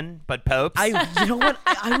old men but popes? You know what?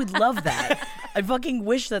 I would love that. I fucking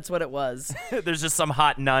wish that's what it was. There's just some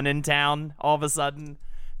hot nun in town all of a sudden,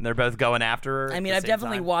 and they're both going after her. I mean, I've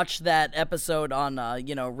definitely watched that episode on,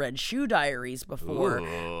 Red Shoe Diaries before.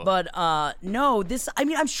 Ooh. But, no, this, I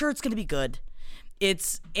mean, I'm sure it's going to be good.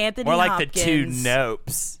 It's Anthony More like Hopkins. the two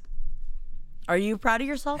Nopes. Are you proud of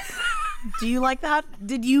yourself? Do you like that?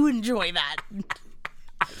 Did you enjoy that?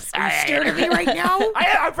 Are you scared of me right now?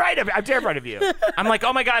 I'm terrified of you. I'm like,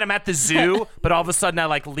 oh my God, I'm at the zoo, but all of a sudden I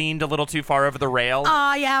like leaned a little too far over the rail.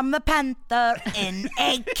 I am the panther in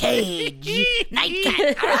a cage.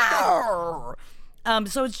 Nightcat.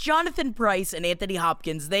 So it's Jonathan Pryce and Anthony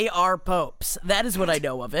Hopkins. They are popes. That is what I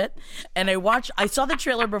know of it. And I saw the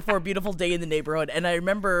trailer before Beautiful Day in the Neighborhood, and I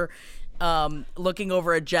remember looking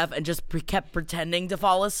over at Jeff and just kept pretending to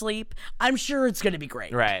fall asleep. I'm sure it's going to be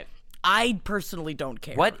great. Right. I personally don't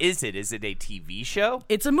care. What is it? Is it a TV show?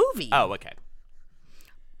 It's a movie. Oh, okay.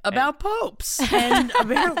 About popes. And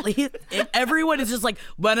apparently everyone is just like,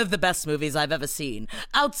 one of the best movies I've ever seen.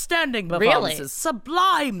 Outstanding performances. Really?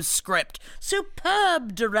 Sublime script.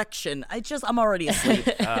 Superb direction. I'm already asleep.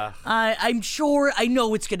 I'm sure I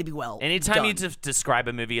know it's going to be well Anytime done. you describe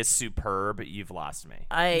a movie as superb, you've lost me.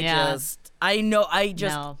 No.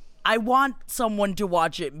 I want someone to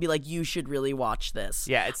watch it and be like, you should really watch this.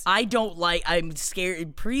 Yeah, I'm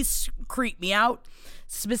scared. Priests creep me out.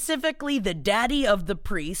 Specifically, the daddy of the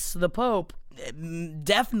priests, the Pope,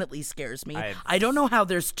 definitely scares me. I don't know how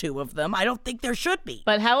there's two of them. I don't think there should be.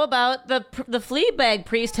 But how about the Fleabag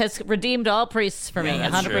priest has redeemed all priests for me,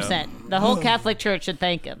 100%. The whole Catholic Church should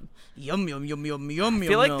thank him. Yum, yum, yum, yum, yum, I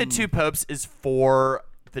feel like the two popes is for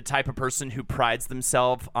the type of person who prides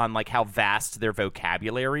themselves on like how vast their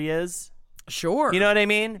vocabulary is. Sure. You know what I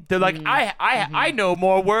mean? They're like, I know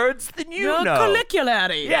more words than you You're know.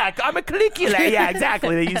 Colliculary. Yeah, I'm a colliculary. Yeah,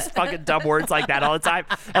 exactly. They use fucking dumb words like that all the time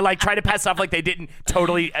and like try to pass off like they didn't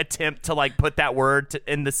totally attempt to like put that word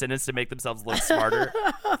in the sentence to make themselves look smarter.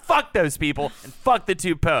 Fuck those people and fuck the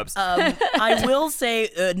two popes. I will say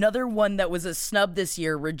another one that was a snub this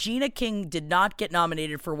year. Regina King did not get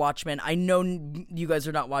nominated for Watchmen. I know you guys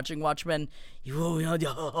are not watching Watchmen.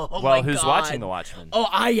 Well, who's watching The Watchmen? Oh,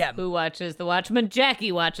 I am. Who watches The Watchmen?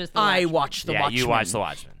 Jackie watches The Watchmen. I watch The Watchmen. Yeah, you watch The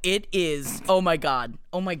Watchmen. It is, oh my God,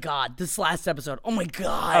 this last episode, oh my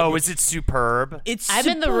God. Oh, is it superb? I'm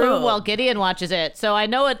in the room while Gideon watches it, so I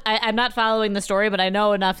know it. I'm not following the story, but I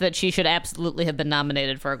know enough that she should absolutely have been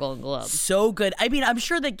nominated for a Golden Globe. So good. I mean, I'm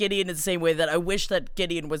sure that Gideon is the same way that I wish that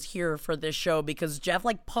Gideon was here for this show because Jeff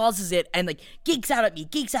like pauses it and like geeks out at me,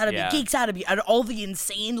 and all the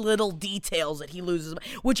insane little details that he loses,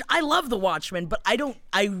 which I love The Watchmen, but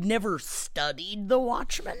I've never studied The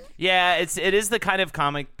Watchmen. Yeah, it is the kind of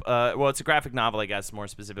comic. Well, it's a graphic novel, I guess, more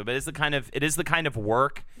specific. But it is the kind of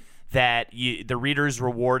work that the reader's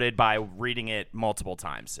rewarded by reading it multiple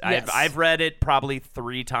times. Yes. I've read it probably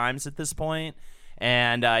 3 times at this point.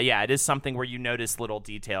 And it is something where you notice little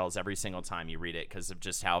details every single time you read it because of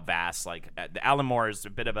just how vast. Like Alan Moore is a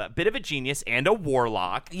bit of a genius and a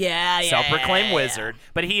warlock, self-proclaimed wizard.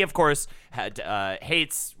 But he, of course,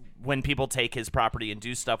 hates when people take his property and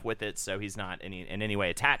do stuff with it, so he's not in any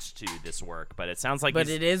way attached to this work. But it sounds like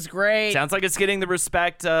it is great. Sounds like it's getting the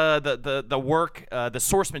respect. The work, the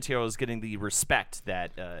source material is getting the respect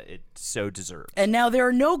that it so deserves. And now there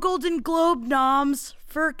are no Golden Globe noms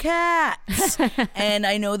for Cats. And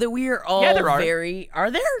I know that we are all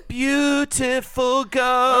Are there? Beautiful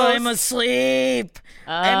ghost. I'm asleep.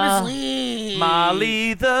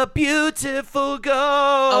 Molly the beautiful ghost.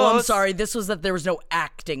 Oh, I'm sorry. This was that there was no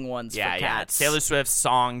acting ones for Cats. Taylor Swift's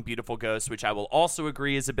song Beautiful Ghost, which I will also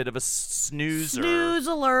agree is a bit of a snoozer. Snooze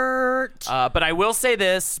alert. But I will say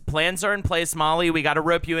this. Plans are in place, Molly. We got to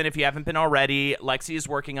rope you in if you haven't been already. Lexi is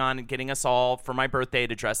working on getting us all for my birthday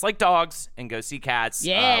to dress like dogs and go see Cats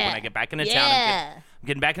when I get back into town. I'm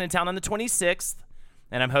getting back into town on the 26th.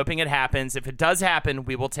 And I'm hoping it happens. If it does happen,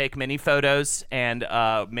 we will take many photos and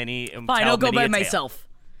many. Fine, I'll go by myself.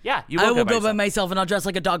 Yeah, you will. I will go by myself, and I'll dress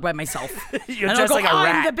like a dog by myself. You'll dress like a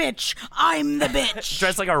rat. I'm the bitch.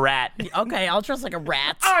 Dress like a rat. Okay, I'll dress like a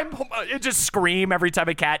rat. Just scream every time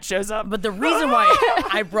a cat shows up. But the reason why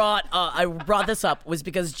I brought this up was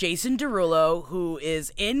because Jason Derulo, who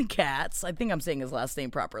is in Cats, I think I'm saying his last name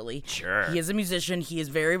properly. Sure. He is a musician. He is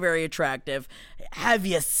very, very attractive. Have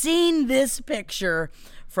you seen this picture?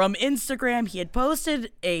 From Instagram, he had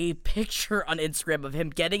posted a picture on Instagram of him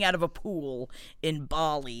getting out of a pool in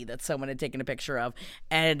Bali that someone had taken a picture of.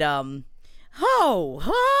 And,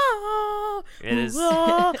 It is.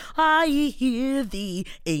 I hear the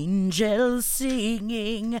angels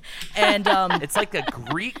singing. And It's like a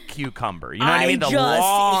Greek cucumber. You know what I mean? The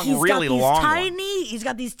long, really long one. He's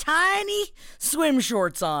got these tiny swim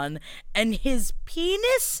shorts on, and his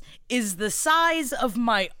penis is the size of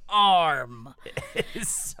my arm.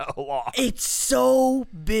 It's so long. It's so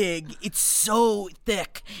big. It's so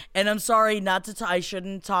thick. And I'm sorry not to I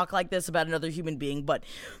shouldn't talk like this about another human being, but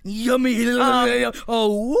yummy.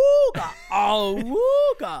 Oh, wooga. Oh,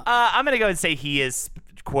 wooga. I'm going to go and say he is,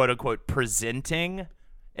 quote unquote, presenting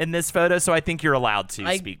in this photo, so I think you're allowed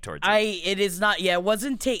to speak towards it. It is not. Yeah, it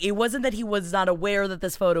wasn't that he was not aware that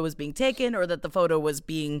this photo was being taken or that the photo was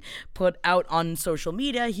being put out on social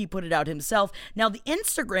media. He put it out himself. Now, the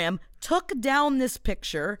Instagram took down this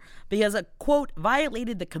picture because it, quote,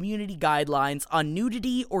 violated the community guidelines on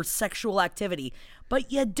nudity or sexual activity.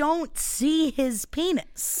 But you don't see his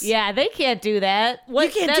penis. Yeah, they can't do that. You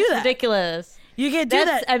can't That's do that. ridiculous. You can't do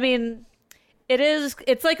that. I mean, it is.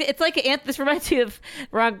 It's like this reminds me of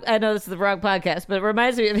wrong. I know this is the wrong podcast, but it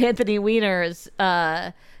reminds me of Anthony Weiner's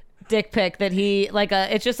dick pic that he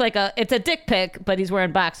it's a dick pic, but he's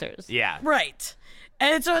wearing boxers. Yeah. Right.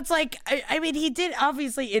 And so it's like, I mean, he did,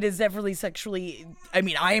 obviously, it is definitely sexually, I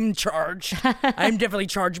mean, I'm charged. I'm definitely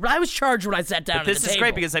charged, but I was charged when I sat down at the table. This is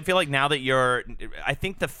great because I feel like now that I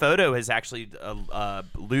think the photo has actually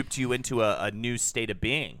looped you into a new state of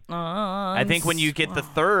being. I think when you get the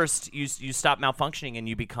thirst, you stop malfunctioning and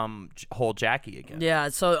you become whole Jackie again. Yeah,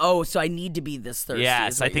 so I need to be this thirsty.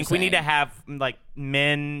 Yes, I think we need to have, like,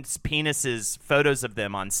 men's penises, photos of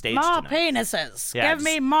them on stage more tonight. penises. Yeah, Give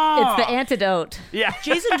me more. It's the antidote. Yeah.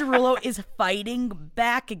 Jason Derulo is fighting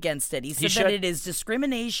back against it. He said should. that it is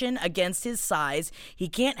discrimination against his size. He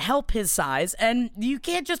can't help his size, and you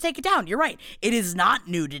can't just take it down. You're right. It is not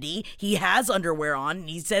nudity. He has underwear on, and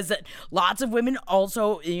he says that lots of women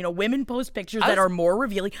also, women post pictures that are more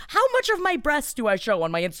revealing. How much of my breasts do I show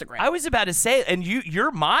on my Instagram? I was about to say, and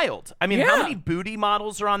you're mild. I mean, how many booty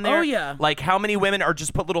models are on there? Oh, yeah. Like, how many women are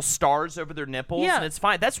just put little stars over their nipples? Yeah. And it's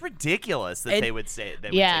fine. That's ridiculous that they would say they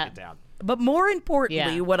would Yeah. take it down. But more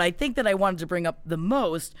importantly, Yeah. what I think that I wanted to bring up the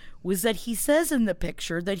most was that he says in the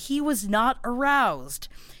picture that he was not aroused.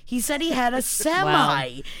 He said he had a semi. Wow.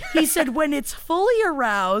 He said when it's fully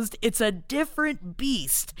aroused, it's a different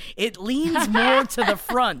beast. It leans more to the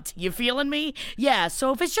front. You feeling me? Yeah,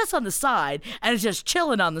 so if it's just on the side and it's just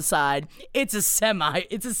chilling on the side, it's a semi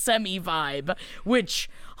vibe, which...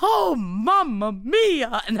 Oh, mamma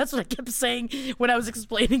mia! And that's what I kept saying when I was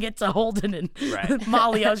explaining it to Holden and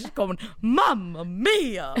Molly. I was just going, mamma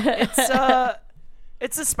mia!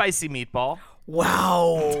 It's a spicy meatball.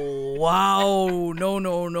 Wow.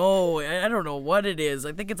 No. I don't know what it is.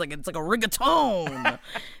 I think it's like a rigatone.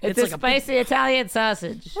 It's a spicy Italian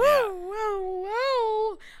sausage.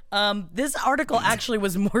 Wow. This article actually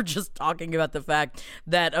was more just talking about the fact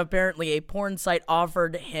that apparently a porn site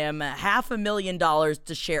offered him $500,000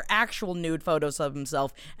 to share actual nude photos of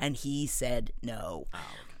himself, and he said no.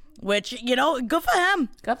 Which, good for him.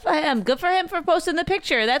 Good for him. Good for him for posting the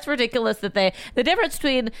picture. That's ridiculous that the difference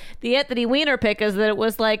between the Anthony Weiner pic is that it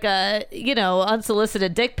was like a,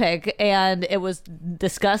 unsolicited dick pic and it was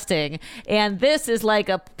disgusting. And this is like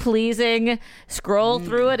a pleasing scroll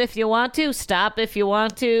through it if you want to, stop if you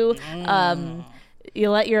want to. You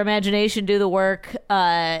let your imagination do the work.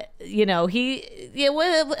 You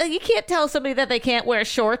can't tell somebody that they can't wear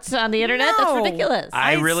shorts on the internet. No. That's ridiculous.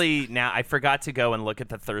 I forgot to go and look at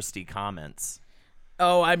the thirsty comments.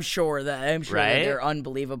 Oh, I'm sure that Right? they're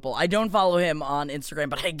unbelievable. I don't follow him on Instagram,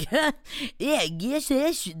 but I guess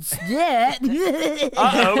I should start.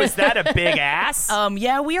 Uh-oh, is that a big ass?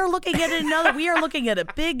 Yeah, we are looking at a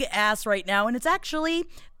big ass right now, and it's actually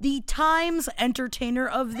the Times Entertainer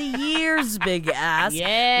of the Year's big ass.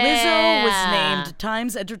 Yeah. Lizzo was named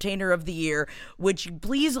Times Entertainer of the Year, which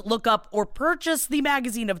please look up or purchase the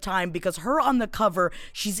magazine of Time because her on the cover,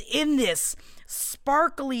 she's in this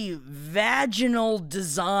sparkly vaginal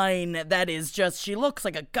design that is just, she looks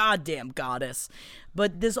like a goddamn goddess.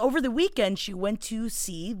 But over the weekend, she went to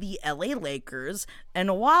see the LA Lakers,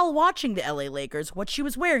 and while watching the LA Lakers, what she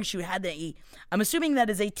was wearing, she had I'm assuming that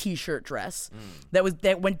is a t-shirt dress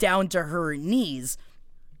that went down to her knees,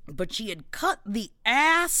 but she had cut the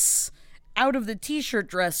ass out of the t-shirt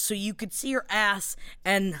dress so you could see her ass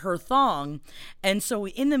and her thong. And so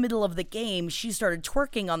in the middle of the game, she started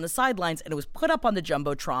twerking on the sidelines, and it was put up on the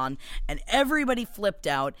Jumbotron, and everybody flipped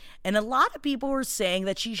out. And a lot of people were saying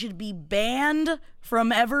that she should be banned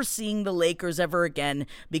from ever seeing the Lakers ever again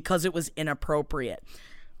because it was inappropriate.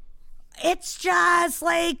 It's just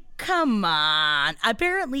like, come on.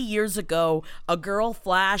 Apparently, years ago, a girl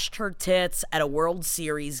flashed her tits at a World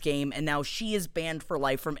Series game, and now she is banned for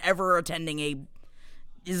life from ever attending a.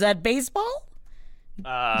 Is that baseball?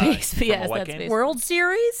 Yes, that's baseball. World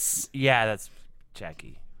Series? Yeah, that's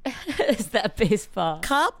Jackie. Is that baseball?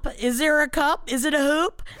 Cup? Is there a cup? Is it a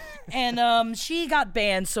hoop? And she got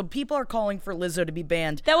banned, so people are calling for Lizzo to be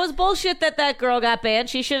banned. That was bullshit that girl got banned.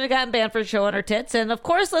 She should have gotten banned for showing her tits. And of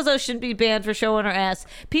course Lizzo shouldn't be banned for showing her ass.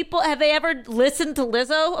 People, have they ever listened to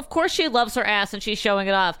Lizzo? Of course she loves her ass and she's showing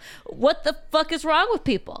it off. What the fuck is wrong with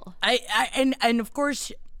people? And of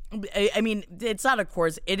course, I mean, it's not of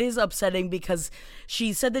course. It is upsetting because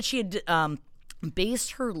she said that she had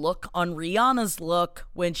based her look on Rihanna's look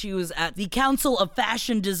when she was at the Council of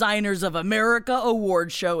Fashion Designers of America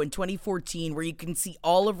award show in 2014, where you can see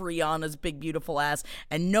all of Rihanna's big, beautiful ass,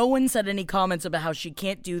 and no one said any comments about how she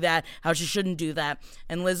can't do that, how she shouldn't do that.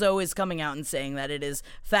 And Lizzo is coming out and saying that it is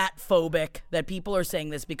fat phobic, that people are saying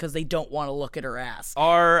this because they don't want to look at her ass.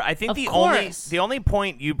 Or I think Of the course. only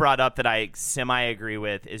point you brought up that I semi agree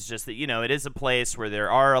with is just that, you know, it is a place where there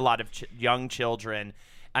are a lot of young children.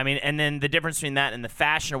 I mean, and then the difference between that and the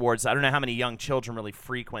fashion awards, I don't know how many young children really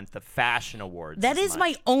frequent the fashion awards. That is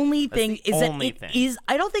my only thing.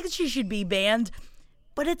 I don't think she should be banned,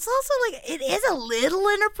 but it's also like, it is a little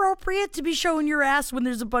inappropriate to be showing your ass when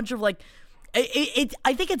there's a bunch of like,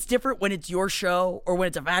 I think it's different when it's your show or when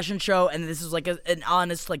it's a fashion show and this is like an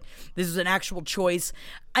honest, like, this is an actual choice.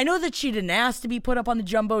 I know that she didn't ask to be put up on the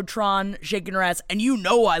Jumbotron shaking her ass, and you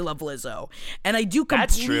know I love Lizzo. And I do completely...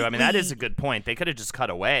 That's true. I mean, that is a good point. They could have just cut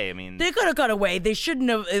away. I mean... They could have cut away. They shouldn't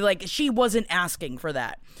have, like, she wasn't asking for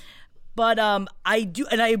that. But I do,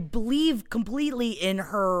 and I believe completely in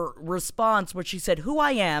her response where she said, who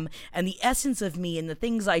I am and the essence of me and the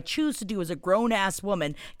things I choose to do as a grown-ass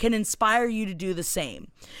woman can inspire you to do the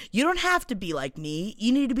same. You don't have to be like me.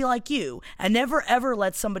 You need to be like you, and never ever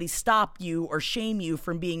let somebody stop you or shame you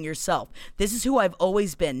from being yourself. This is who I've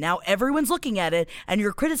always been. Now everyone's looking at it, and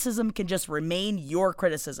your criticism can just remain your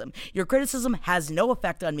criticism. Your criticism has no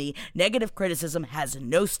effect on me. Negative criticism has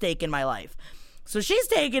no stake in my life. So she's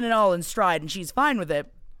taking it all in stride, and she's fine with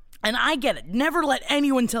it. And I get it. Never let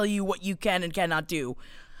anyone tell you what you can and cannot do.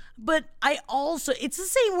 But I also, it's the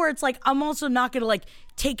same where it's like, I'm also not going to like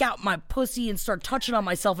take out my pussy and start touching on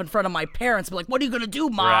myself in front of my parents. Be like, what are you going to do,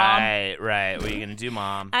 Mom? Right. What are you going to do,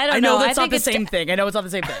 Mom? I don't know. That's not the same thing. I know it's not the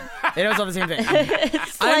same thing.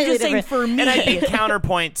 I'm just saying for me. And I think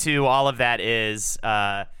counterpoint to all of that is...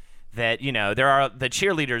 that, you know, the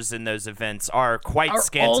cheerleaders in those events are quite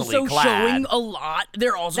scantily also clad. Showing a lot.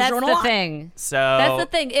 They're also showing a lot. That's the thing. So that's the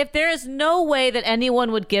thing. If there is no way that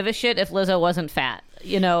anyone would give a shit if Lizzo wasn't fat,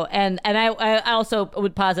 you know, and I also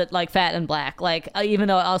would posit like fat and black, like even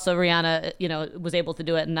though also Rihanna, you know, was able to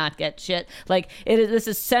do it and not get shit. Like this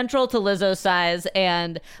is central to Lizzo's size,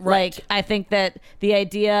 and right. Like I think that the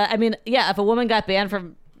idea. I mean, yeah, if a woman got banned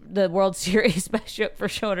from the World Series for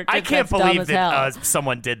showing her tits, I can't that's dumb believe as that hell.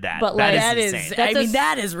 someone did that. But like, that is insane.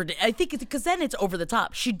 That is ridiculous. I think because then it's over the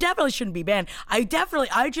top. She definitely shouldn't be banned. I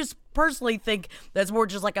just personally think that's more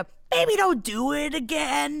just like a maybe don't do it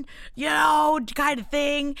again, you know, kind of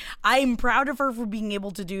thing. I'm proud of her for being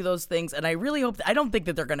able to do those things, and I really hope I don't think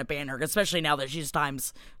that they're going to ban her, especially now that she's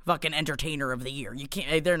Time's fucking Entertainer of the Year.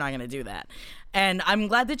 They're not going to do that. And I'm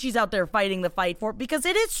glad that she's out there fighting the fight for it, because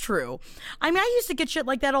it is true. I mean, I used to get shit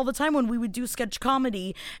like that all the time when we would do sketch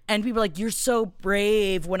comedy, and people were like, you're so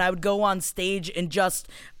brave, when I would go on stage in just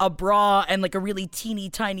a bra and like a really teeny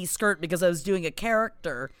tiny skirt because I was doing a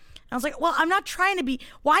character. I was like, well, I'm not trying to be.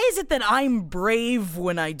 Why is it that I'm brave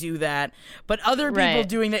when I do that, but other people Right.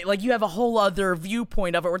 doing that, like you have a whole other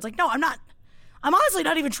viewpoint of it where it's like, no, I'm not. I'm honestly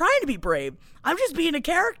not even trying to be brave. I'm just being a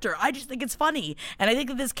character. I just think it's funny. And I think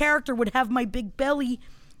that this character would have my big belly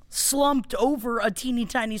slumped over a teeny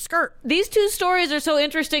tiny skirt. These two stories are so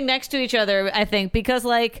interesting next to each other, I think, because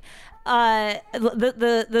like like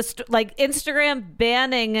Instagram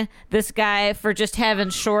banning this guy for just having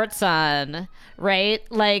shorts on, right?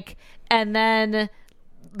 Like, and then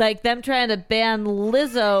like them trying to ban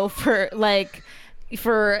Lizzo for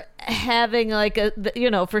having like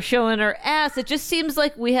for showing her ass. It just seems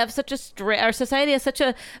like we have such our society has such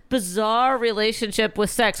a bizarre relationship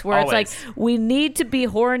with sex where Always. it's like we need to be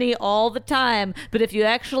horny all the time, but if you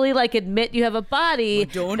actually like admit you have a body,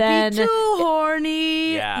 Don't then be too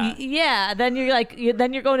horny. Yeah. then you're like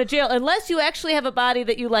then you're going to jail unless you actually have a body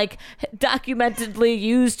that you like documentedly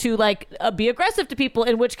use to like be aggressive to people,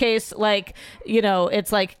 in which case like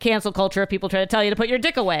it's like cancel culture, people try to tell you to put your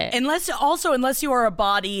dick away. Unless you are a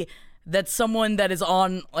body that someone that is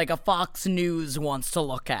on like a Fox News wants to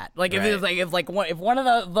look at. Like if Right. it's like if one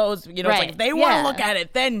of those, you know, it's like if they want to look at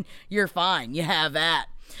it, then you're fine. You have that.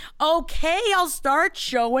 Okay, I'll start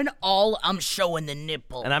showing I'm showing the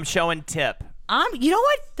nipple. And I'm showing tip. You know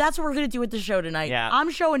what? That's what we're gonna do with the show tonight. Yeah. I'm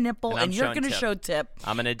showing nipple, I'm and you're showing gonna tip. show tip.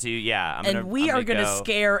 I'm gonna do We are gonna go.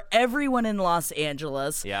 scare everyone in Los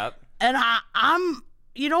Angeles. Yep. And I'm,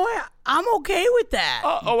 you know what? I'm okay with that.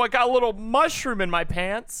 I got a little mushroom in my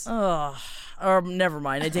pants. Or never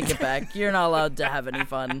mind. I take it back. You're not allowed to have any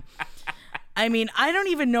fun. I mean, I don't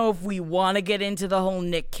even know if we want to get into the whole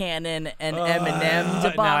Nick Cannon and Eminem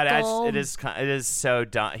debacle. No, it is so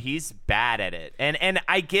dumb. He's bad at it, and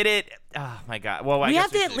I get it. Oh my god. Well, we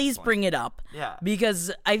have to at least bring it up. Yeah.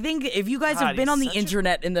 Because I think if you guys God, have been on the he's such a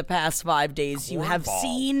internet in the past 5 days, you have cornball.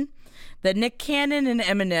 seen that Nick Cannon and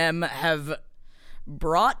Eminem have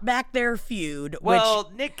brought back their feud.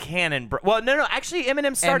 Well, Nick Cannon. No. Actually,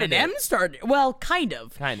 Eminem started Eminem it. started. Well, kind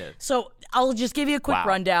of. Kind of. So I'll just give you a quick Wow.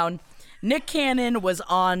 rundown. Nick Cannon was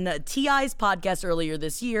on T.I.'s podcast earlier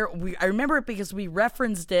this year. I remember it because we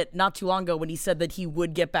referenced it not too long ago when he said that he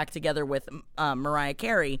would get back together with Mariah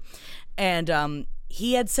Carey. And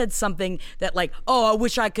he had said something that like, I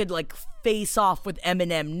wish I could like face off with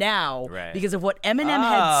Eminem now. Right. Because of what Eminem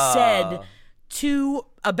had said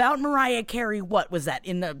about Mariah Carey. What was that,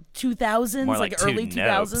 in the 2000s? More like early two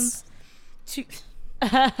 2000s?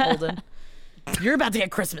 Holden. You're about to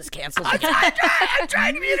get Christmas canceled. I'm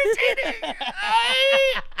trying to be entertaining.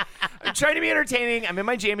 I'm trying to be entertaining. I'm in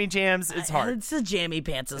my jammy jams. It's hard. It's the jammy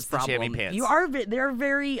pants' the problem. jammy pants. They're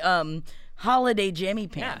very holiday jammy Yeah,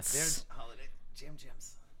 pants. they're holiday jam jams.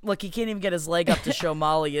 Look, he can't even get his leg up to show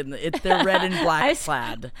Molly, and they're red and black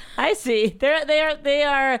plaid. I see. You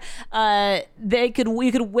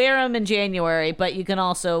could wear them in January, but you can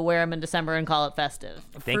also wear them in December and call it festive.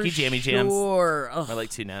 Thank For you, jammy jams. Sure. Or like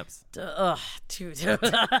two nips. Dude.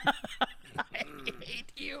 I hate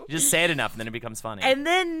you. You just say it enough, and then it becomes funny. And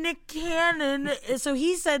then Nick Cannon, so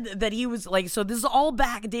he said that he was like, so this is all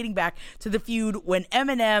dating back to the feud when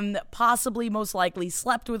Eminem possibly, most likely,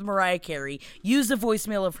 slept with Mariah Carey, used a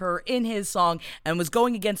voicemail of her in his song, and was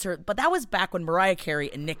going against her. But that was back when Mariah Carey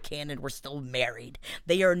and Nick Cannon were still married.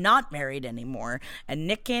 They are not married anymore. And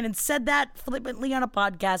Nick Cannon said that flippantly on a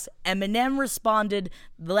podcast. Eminem responded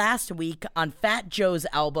last week on Fat Joe's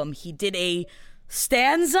album. He did a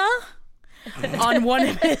stanza on one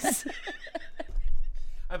of his.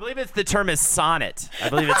 I believe the term is sonnet. I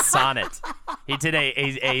believe it's sonnet. He did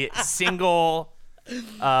a single.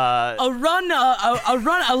 A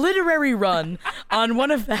literary run on one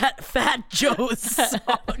of Fat Joe's songs.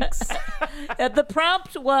 The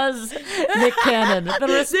prompt was Nick Cannon. The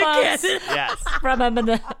response Yes. from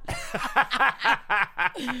Eminem.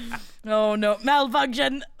 Oh no,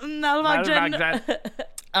 malfunction.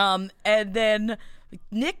 And then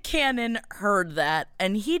Nick Cannon heard that,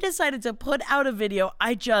 and he decided to put out a video.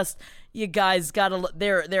 You guys gotta look.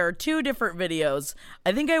 There are two different videos.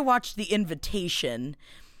 I think I watched The Invitation,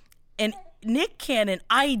 and Nick Cannon,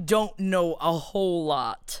 I don't know a whole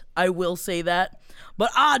lot. I will say that.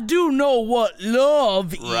 But I do know what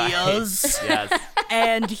love is. Yes.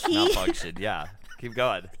 And he Malfunction. Yeah. Keep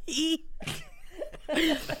going. he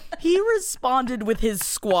responded with his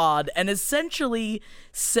squad and essentially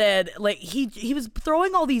said, like, he was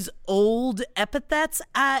throwing all these old epithets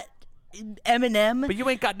at Eminem. But you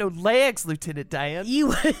ain't got no legs, Lieutenant Dan.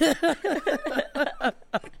 You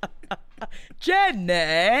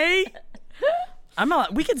Jenny.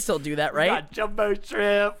 We can still do that, right? Got jumbo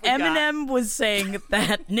shrimp. Eminem was saying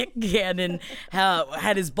that Nick Cannon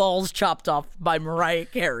had his balls chopped off by Mariah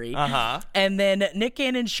Carey. And then Nick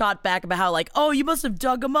Cannon shot back about how, like, oh, you must have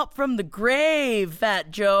dug him up from the grave,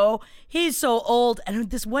 Fat Joe. He's so old. And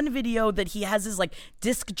this one video that he has his, like,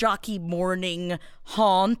 disc jockey morning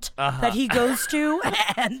haunt that he goes to.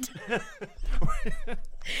 And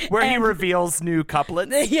where he reveals new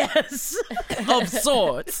couplets. yes, of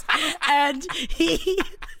sorts. And he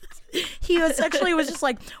essentially was just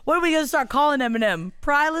like, what are we going to start calling Eminem?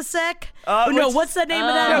 Prilosec? No, what's the name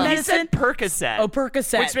of that No, he medicine? said Percocet. Oh,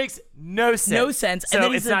 Percocet. Which makes no sense. No sense. So And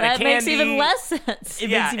then he it's said not That a makes candy. even less sense. It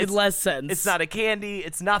Yeah, makes even less sense. It's not a candy.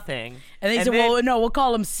 It's nothing. And they said, well, no, we'll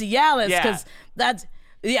call him Cialis because that's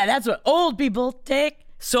what old people take.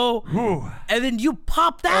 So, and then you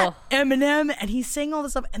pop that Eminem, and he's saying all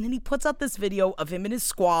this stuff, and then he puts out this video of him and his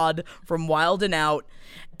squad from Wild 'N Out,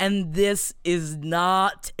 and this is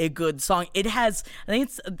not a good song. It has, I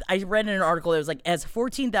read in an article, it was like, it has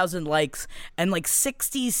 14,000 likes and like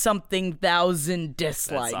 60-something thousand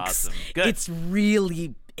dislikes. That's awesome. Good. It's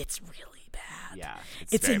really bad. Yeah,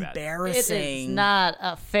 It's very bad. embarrassing. It is not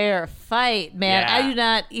a fair fight, man. Yeah. I do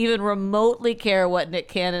not even remotely care what Nick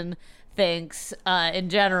Cannon thinks in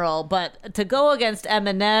general, but to go against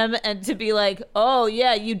Eminem and to be like, oh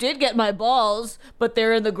yeah, you did get my balls, but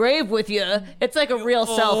they're in the grave with you. It's like a real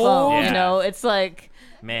cell phone, Yeah. you know? It's like,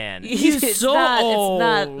 Man, He's it's so not,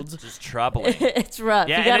 old. It's just troubling. not. It's rough.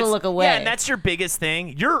 Yeah, You and got to it's- look away. Yeah, and that's your biggest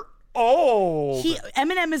thing. You're old.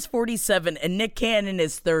 Eminem is 47 and Nick Cannon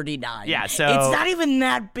is 39. Yeah, so- it's not even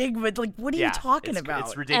that big, but like, what are Yeah, you talking it's- about?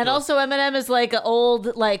 It's ridiculous. And also, Eminem is like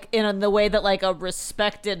old, like in the way that like a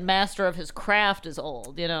respected master of his craft is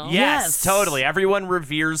old. You know? Yes, totally. Everyone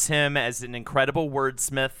reveres him as an incredible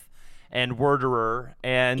wordsmith and worderer,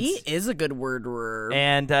 and He is a good worderer.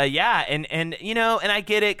 and yeah, and you know, and I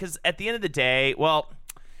get it because at the end of the day, well,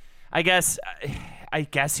 I guess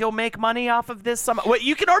he'll make money off of this. Well,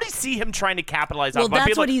 you can already see him trying to capitalize Well, off. By that's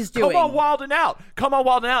being what like, he's doing. Come on, Wild and Out. Come on,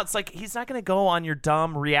 Wild and Out. It's like he's not going to go on your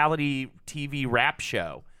dumb reality TV rap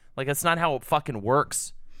show. Like that's not how it fucking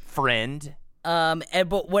works, friend.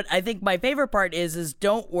 But what I think my favorite part is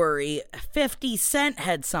don't worry, 50 Cent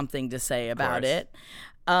had something to say about course. it.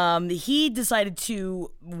 He decided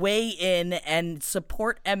to weigh in and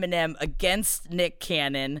support Eminem against Nick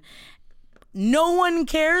Cannon. No one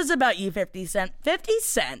cares about you, 50 Cent. 50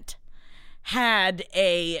 Cent had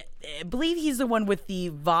I believe he's the one with the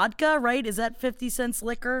vodka, right? Is that 50 Cent's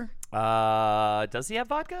liquor? Does he have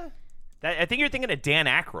vodka? I think you're thinking of Dan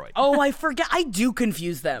Aykroyd. Oh, I forget. I do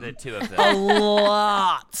confuse them. The two of them. A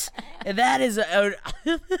lot. That is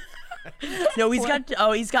no,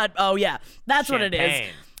 oh yeah, that's what it is. Champagne.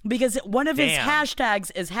 Because one of his Damn. hashtags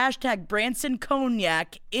is hashtag Branson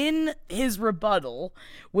Cognac in his rebuttal,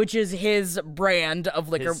 which is his brand of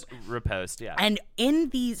liquor. His repost, yeah. And in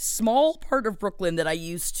the small part of Brooklyn that I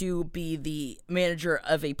used to be the manager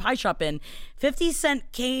of a pie shop in, 50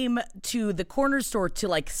 Cent came to the corner store to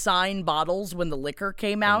like sign bottles when the liquor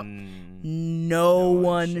came out. No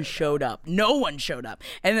one showed up. No one showed up.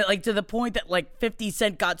 And then, like to the point that like 50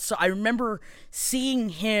 Cent got so I remember seeing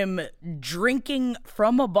him drinking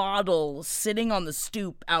from a bottle sitting on the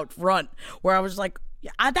stoop out front where I was like,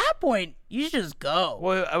 at that point, you should just go.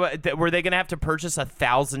 Well, were they going to have to purchase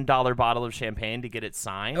 $1,000 bottle of champagne to get it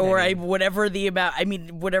signed? Or I mean,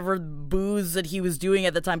 whatever booze that he was doing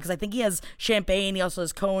at the time, because I think he has champagne, he also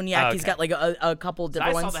has cognac, Okay. he's got like a couple I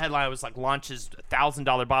different saw ones. the headline. It was like launches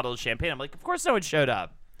 $1,000 bottle of champagne. I'm like, of course no one showed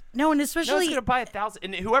up. No, and No one's especially going to buy $1,000.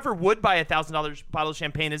 And whoever would buy $1,000 bottle of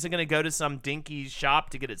champagne isn't going to go to some dinky shop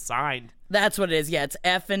to get it signed. that's what it is. Yeah, it's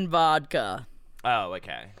effing vodka. Oh,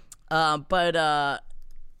 okay.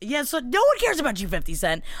 Yeah, so no one cares about you, 50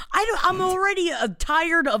 Cent. I'm already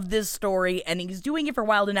tired of this story, and he's doing it for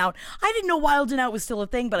Wild and Out. I didn't know Wild and Out was still a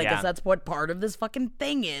thing, but I Yeah. guess that's what part of this fucking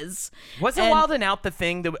thing is. Wasn't And- Wild and Out the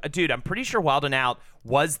thing that, dude, I'm pretty sure Wild and Out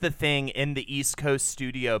was the thing in the East Coast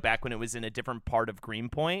studio back when it was in a different part of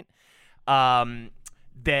Greenpoint.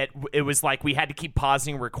 That it was like we had to keep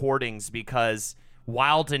pausing recordings because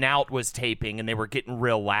Wild and Out was taping and they were getting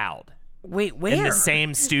real loud Wait, where? in the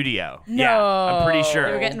same studio. Yeah, I'm pretty sure.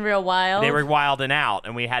 They were getting real wild. They were Wild and Out,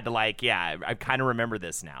 and we had to I kind of remember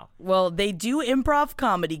this now. Well, they do improv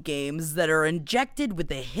comedy games that are injected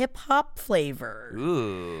with a hip hop flavor.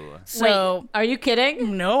 Ooh. So Wait, are you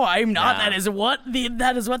kidding? no, I'm not. No.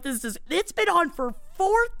 That is what this is. It's been on for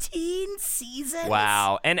 14 seasons.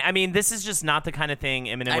 Wow. And I mean, this is just not the kind of thing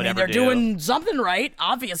Eminem would ever they're do. doing something right,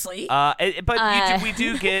 obviously. We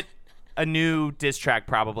do get a new diss track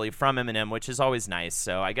probably from Eminem, which is always nice.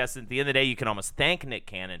 So I guess at the end of the day, you can almost thank Nick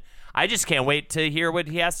Cannon. I just can't wait to hear what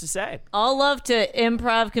he has to say. All love to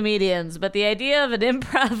improv comedians, but the idea of an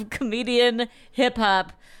improv comedian hip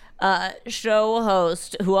hop show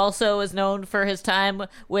host who also is known for his time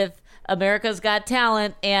with America's Got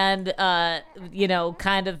Talent and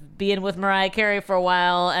kind of being with Mariah Carey for a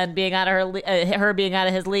while and being out of her being out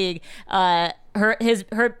of his league,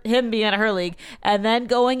 him being out of her league, and then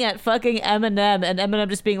going at fucking Eminem and Eminem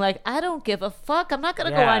just being like, I don't give a fuck, I'm not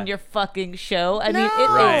gonna go Yeah. on your fucking show. I mean, it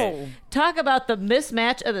Right. is talk about the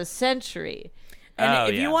mismatch of the century. And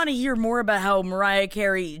if yeah. you want to hear more about how Mariah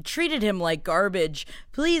Carey treated him like garbage,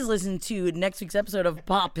 please listen to next week's episode of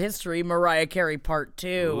Pop History, Mariah Carey Part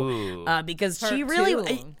 2. Because she Part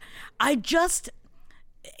really... two. I just...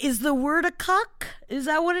 Is the word a cuck? Is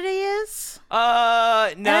that what it is? No.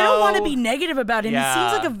 And I don't want to be negative about him. Yeah. He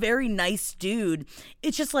seems like a very nice dude.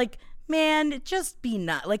 It's just like, man, just be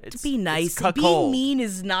nice. Like, to be nice. cuckold. Being mean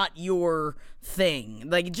is not your thing.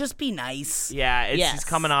 Like, just be nice. Yeah, he's Yes.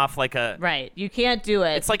 coming off like a. Right. You can't do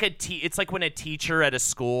it. It's like it's like when a teacher at a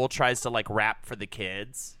school tries to like rap for the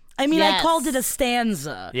kids. I mean, Yes. I called it a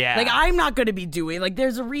stanza. Yeah. Like, I'm not going to be doing, like,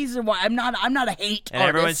 there's a reason why I'm not a hate And artist.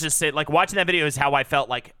 everyone's just saying, like, watching that video is how I felt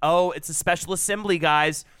like, oh, it's a special assembly,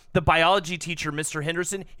 guys. The biology teacher, Mr.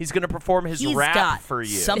 Henderson, he's going to perform his He's rap got for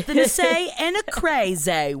you. something to say in a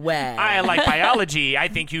crazy way. I like biology. I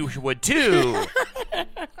think you would too.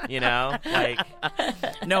 You know, like,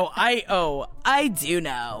 No, I do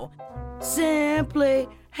know. Simply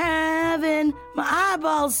having my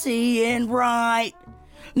eyeballs seeing right.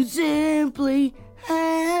 Simply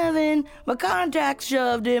having my contacts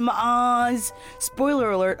shoved in my eyes.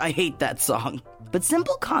 Spoiler alert, I hate that song. But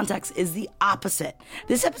Simple Contacts is the opposite.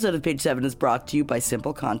 This episode of Page 7 is brought to you by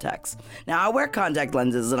Simple Contacts. Now, I wear contact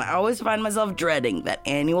lenses, and I always find myself dreading that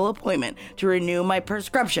annual appointment to renew my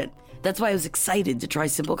prescription. That's why I was excited to try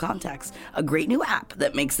Simple Contacts, a great new app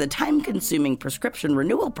that makes the time-consuming prescription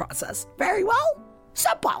renewal process very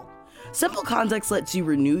simple. Simple Contacts lets you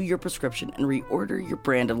renew your prescription and reorder your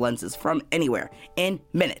brand of lenses from anywhere in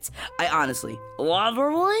minutes. I honestly,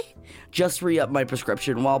 literally, just re-up my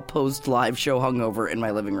prescription while post-live show hungover in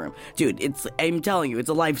my living room. Dude, I'm telling you, it's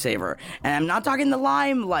a lifesaver. And I'm not talking the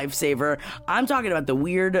lime lifesaver. I'm talking about the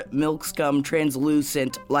weird milk scum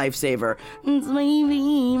translucent lifesaver. It's my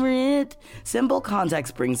favorite. Simple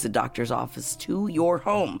Contacts brings the doctor's office to your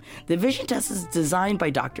home. The vision test is designed by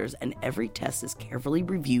doctors, and every test is carefully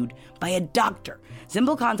reviewed by a doctor.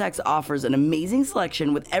 Simple Contacts offers an amazing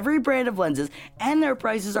selection with every brand of lenses, and their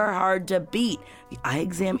prices are hard to beat. The eye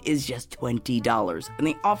exam is just $20, and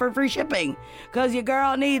they offer free shipping, because your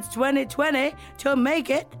girl needs 2020 to make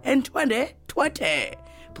it in 2020.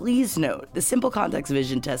 Please note, the Simple Contacts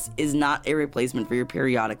vision test is not a replacement for your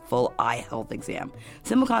periodic full eye health exam.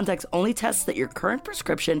 Simple Contacts only tests that your current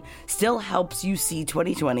prescription still helps you see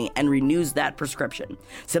 20/20 and renews that prescription.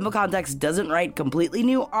 Simple Contacts doesn't write completely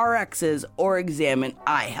new RXs or examine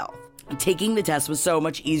eye health. Taking the test was so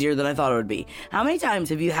much easier than I thought it would be. How many times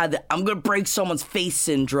have you had the I'm gonna break someone's face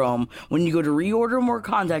syndrome when you go to reorder more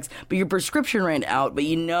contacts, but your prescription ran out, but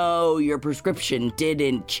you know your prescription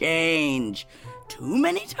didn't change? Too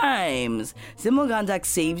many times. Simple Contacts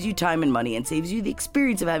saves you time and money and saves you the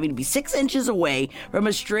experience of having to be 6 inches away from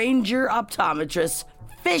a stranger optometrist's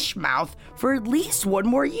fish mouth for at least one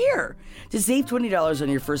more year. To save $20 on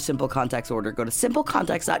your first Simple Contacts order, go to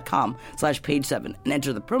simplecontacts.com/page7 and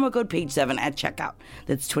enter the promo code page7 at checkout.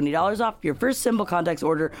 That's $20 off your first Simple Contacts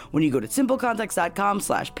order when you go to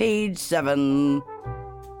simplecontacts.com/page7.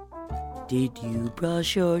 Did you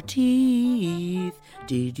brush your teeth?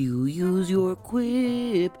 Did you use your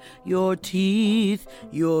quip? Your teeth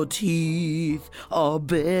are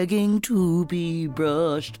begging to be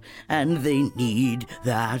brushed, and they need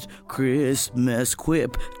that Christmas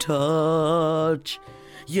quip touch.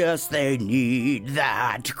 Yes, they need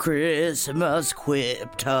that Christmas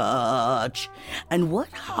quip touch. And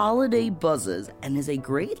what holiday buzzes and is a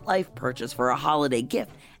great life purchase for a holiday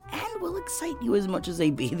gift and will excite you as much as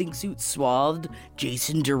a bathing suit swathed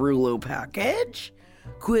Jason Derulo package?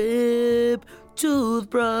 Quip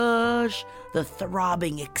toothbrush, the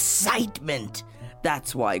throbbing excitement.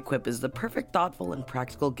 That's why Quip is the perfect, thoughtful, and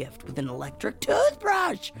practical gift with an electric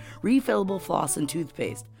toothbrush, refillable floss, and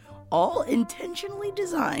toothpaste, all intentionally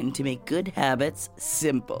designed to make good habits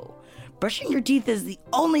simple. Brushing your teeth is the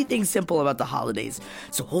only thing simple about the holidays,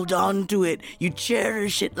 so hold on to it. You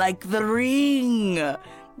cherish it like the ring.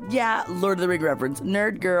 Yeah, Lord of the Ring reference,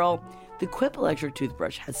 nerd girl. The Quip electric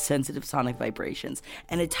toothbrush has sensitive sonic vibrations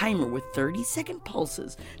and a timer with 30-second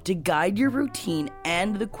pulses to guide your routine,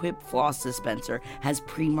 and the Quip floss dispenser has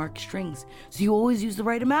pre-marked strings, so you always use the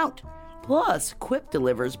right amount. Plus, Quip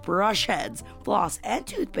delivers brush heads, floss, and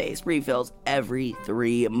toothpaste refills every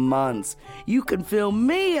 3 months. You can fill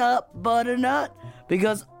me up, Butternut,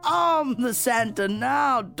 because I'm the Santa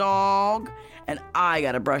now, dog. And I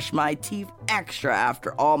gotta brush my teeth extra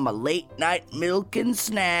after all my late-night milk and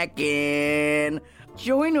snacking.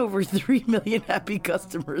 Join over 3 million happy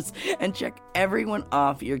customers and check everyone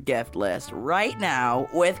off your gift list right now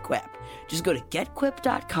with Quip. Just go to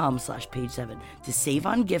getquip.com/page7 to save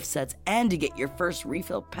on gift sets and to get your first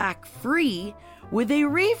refill pack free with a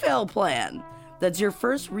refill plan. That's your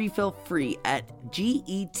first refill free at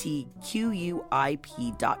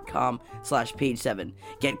getquip.com/page7.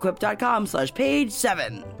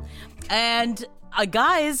 Getquip.com/page7. And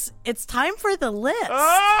guys, it's time for the list.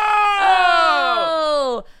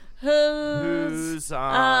 Oh! Who's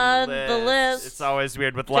on the list? It's always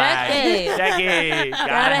weird with lag. Jackie. Jackie,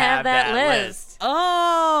 Gotta have that list.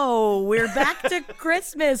 Oh, we're back to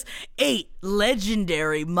Christmas. 8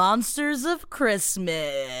 legendary monsters of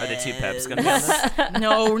Christmas. Are the 2 popes going to be on this?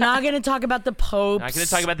 No, we're not going to talk about the popes. Not going to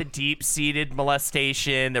talk about the deep-seated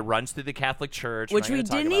molestation that runs through the Catholic Church. Which we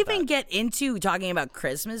didn't even get into talking about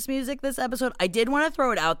Christmas music this episode. I did want to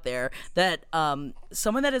throw it out there that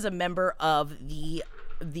someone that is a member of the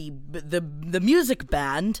music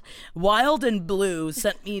band Wild and Blue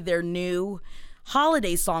sent me their new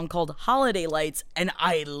holiday song called Holiday Lights, and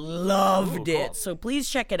I loved it. Cool. So please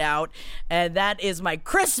check it out. And that is my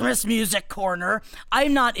Christmas music corner.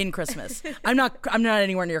 I'm not in Christmas. I'm not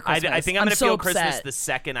anywhere near Christmas. I think I'm going to so feel upset. Christmas the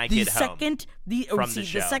second I get home.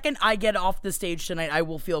 The second I get off the stage tonight, I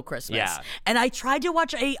will feel Christmas. Yeah. And I tried to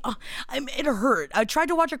watch it hurt. I tried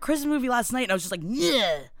to watch a Christmas movie last night, and I was just like,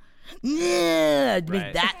 yeah,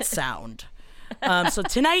 make that sound. So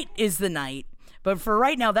tonight is the night. But for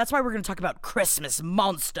right now, that's why we're going to talk about Christmas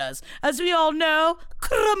monsters. As we all know,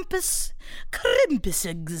 Krampus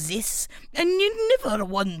exists, and you never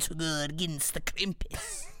want to go against the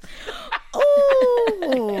Krampus.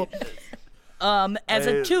 Oh! As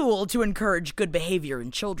a tool to encourage good behavior in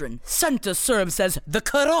children, Santa serves as the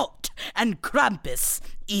carrot, and Krampus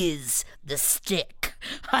is the stick.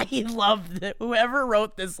 I love that. Whoever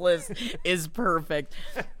wrote this list is perfect.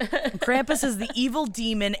 Krampus is the evil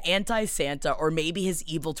demon anti-Santa, or maybe his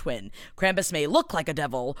evil twin. Krampus may look like a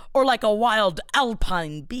devil or like a wild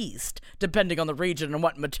alpine beast, depending on the region and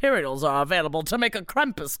what materials are available to make a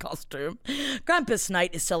Krampus costume. Krampus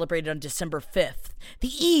night is celebrated on December 5th,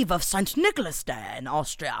 the eve of St. Nicholas Day in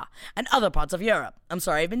Austria and other parts of Europe. I'm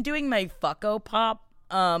sorry, I've been doing my Funko Pop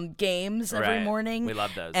games every morning. We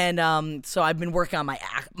love those. And so I've been working on my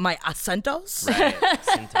acentos. Right,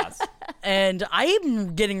 acentos. And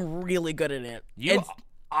I'm getting really good at it. You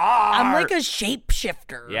are. I'm like a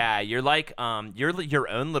shapeshifter. Yeah, you're like you're your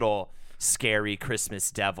own little scary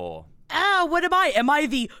Christmas devil. What am I? Am I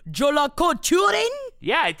the Jolakoturin?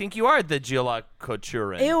 Yeah, I think you are the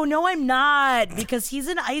Jolakoturin. Ew, no, I'm not, because he's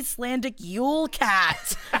an Icelandic Yule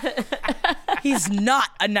cat. He's not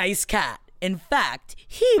a nice cat. In fact,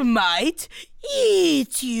 he might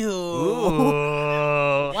eat you.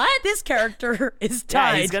 Ooh. What? This character is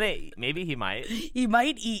tied. Yeah, maybe he might. He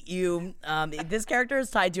might eat you. This character is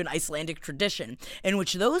tied to an Icelandic tradition in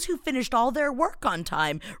which those who finished all their work on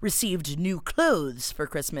time received new clothes for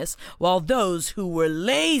Christmas, while those who were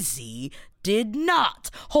lazy did not.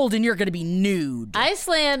 Holden, you're going to be nude.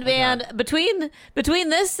 Iceland, man. Between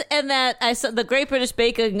this and that, I saw the Great British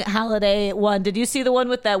Baking Holiday one. Did you see the one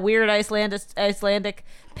with that weird Icelandic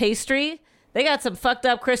pastry? They got some fucked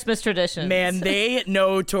up Christmas traditions. Man, they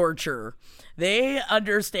know torture. They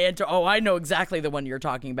understand. I know exactly the one you're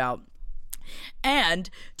talking about. And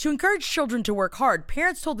to encourage children to work hard,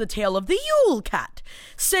 parents told the tale of the Yule Cat,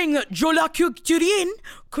 saying that Jolakuturin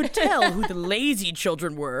could tell who the lazy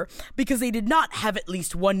children were because they did not have at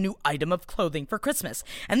least one new item of clothing for Christmas,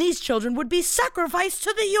 and these children would be sacrificed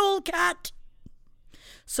to the Yule Cat.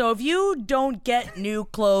 So if you don't get new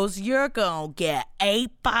clothes, you're gonna get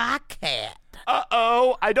ate by a cat.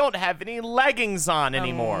 Uh-oh, I don't have any leggings on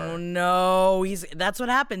anymore. Oh, no. That's what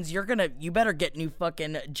happens. You better get new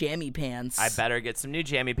fucking jammy pants. I better get some new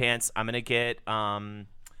jammy pants. I'm gonna get, I'll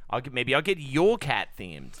get Yule Cat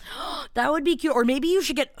themed. That would be cute. Or maybe you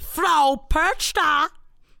should get Frau Perchta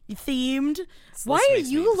themed. Why are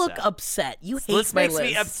you look upset? You hate This my makes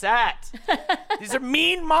list. me upset. These are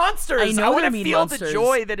mean monsters. I know want they're to mean feel monsters. the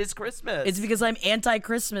joy that is Christmas. It's because I'm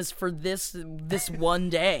anti-Christmas for this one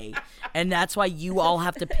day, and that's why you all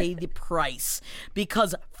have to pay the price.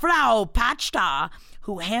 Because Frau Pachta,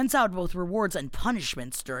 who hands out both rewards and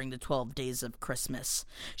punishments during the 12 days of Christmas.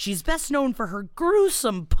 She's best known for her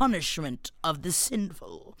gruesome punishment of the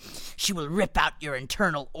sinful. She will rip out your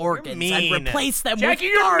internal organs and replace them Jackie,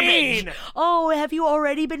 with garbage. You're mean. Oh, have you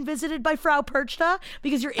already been visited by Frau Perchta?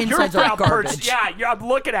 Because your insides You're are Frau garbage. Yeah, I'm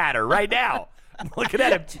looking at her right now. I'm looking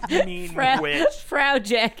at a mean witch. Frau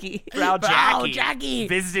Jackie. Frau Jackie. Jackie.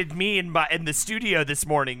 Visited me in the studio this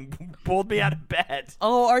morning. Pulled me out of bed.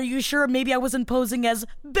 Oh, are you sure maybe I wasn't posing as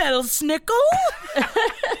Belle Snickle?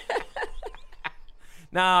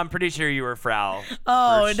 No, I'm pretty sure you were Frau.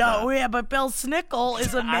 Oh, no, yeah, but Belle Snickle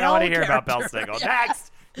is a male I don't want to hear character. about Belle Snickle.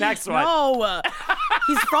 Next one. No,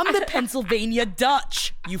 he's from the Pennsylvania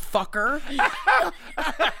Dutch, you fucker.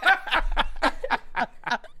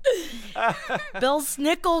 Belle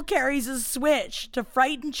Snickle carries a switch to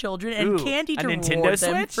frighten children and candy to a Nintendo reward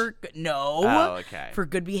them Switch? for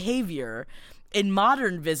good behavior. In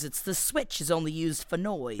modern visits, the switch is only used for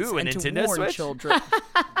noise Ooh, a and Nintendo to warn Switch? children.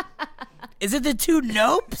 Is it the two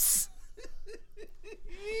nopes?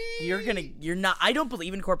 You're not. I don't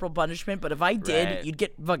believe in corporal punishment, but if I did, Right. you'd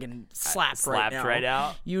get fucking slapped right now. right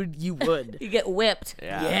out. You would. You get whipped.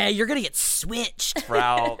 Yeah, you're gonna get switched.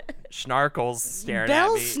 Frau Schnarkles staring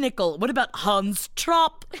Bell at me. Snickle. What about Hans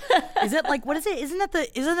Trop? Is it like what is it? Isn't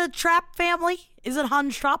it Trap family? Is it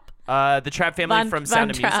Hans Trop? The Trap family from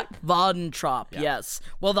Sound of Music. Von Trop, yes.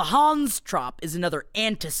 Well, the Hans Trop is another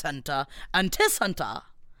antisanta,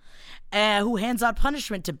 who hands out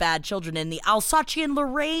punishment to bad children in the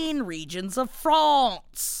Alsatian-Lorraine regions of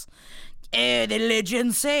France. The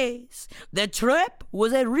legend says the Trop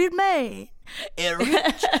was a rude man, a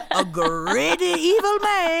rich, a great evil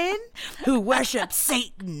man who worshipped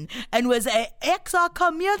Satan and was an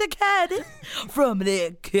excommunicated from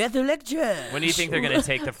the Catholic Church. When do you think they're going to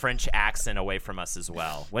take the French accent away from us as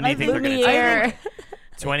well? When do you think they're going to Lumiere. take it?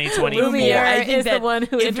 2024. Lumiere I think is the that one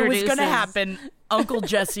who if it was going to introduces- happen, Uncle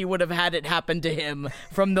Jesse would have had it happen to him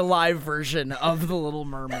from the live version of The Little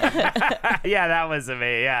Mermaid. Yeah, that was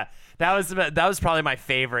amazing. Yeah, that was probably my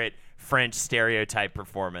favorite French stereotype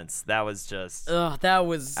performance. That was just That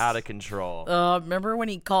was out of control. remember when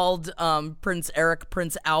he called Prince Eric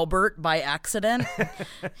Prince Albert by accident?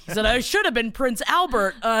 He said, I should have been Prince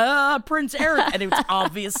Albert, Prince Eric. And it was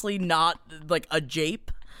obviously not like a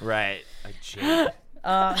jape. Right. A jape.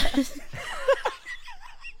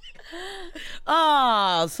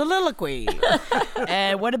 Soliloquy.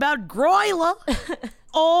 And what about Groyla?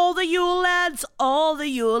 All the Yule lads, all the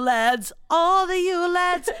Yule lads, all the Yule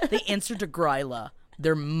lads. They answer to Gryla,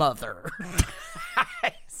 their mother.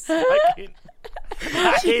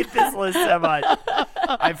 I hate this list so much.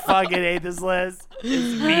 I fucking hate this list.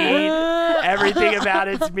 It's mean. Everything about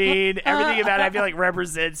it's mean. Everything about it, I feel like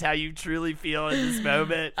represents how you truly feel in this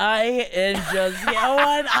moment. I am just, you know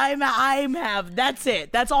what? That's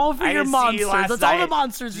it. That's all for I your just see you monsters. last That's all the night,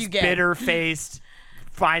 monsters you get. Bitter-faced,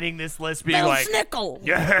 finding this list, being Bell like, Snickle.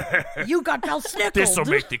 yeah, You got Bell Snickle. this'll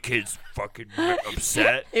make the kids fucking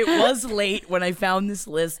upset. It was late when I found this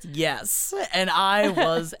list, yes. And I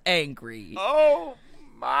was angry. Oh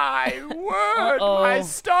my word, my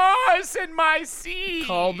stars and my seas.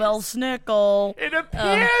 Call Bell Snickle. It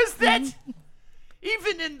appears that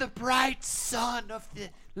even in the bright sun of the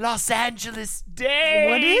Los Angeles day,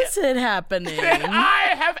 What is it happening? that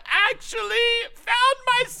I have actually found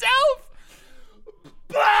myself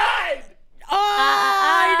blind.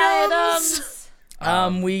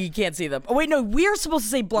 Items. We can't see them. Oh wait, no, we're supposed to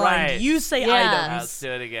say blind. Right. You say Yeah. items. Let's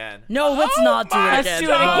do it again. No, let's not do it my again. Let's do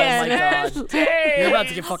it again. Oh my god. You're about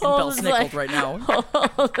to get fucking Oh, Bell it's Snickled like- right now.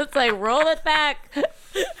 It's like roll it back.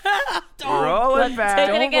 Roll it back. take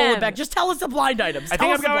it Don't roll again. it back. Just tell us the blind items. I Tell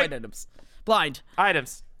think us I'm the going- blind items. Blind.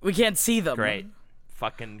 Items. We can't see them. Great.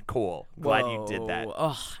 Fucking cool. Glad you did that. Whoa.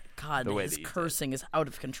 Oh god, The way his that you did. cursing is out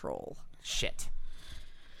of control. Shit.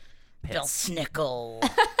 Bell Snickle.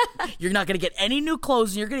 You're not gonna get any new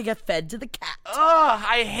clothes, and you're gonna get fed to the cat. Oh,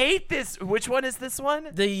 I hate this. Which one is this one?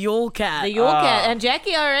 The Yule Cat. The Yule Cat. And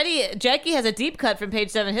Jackie has a deep cut from page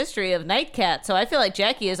 7 history of Night Cat, so I feel like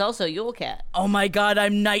Jackie is also Yule Cat. Oh my god,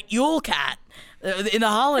 I'm Night Yule Cat. In the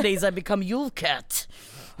holidays, I become Yule Cat.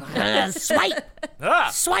 Swipe!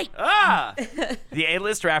 Swipe! The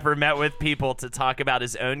A-list rapper met with people to talk about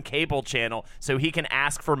his own cable channel so he can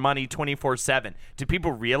ask for money 24/7. Do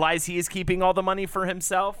people realize he is keeping all the money for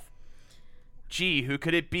himself? Gee, who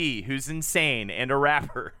could it be? Who's insane and a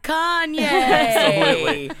rapper? Kanye!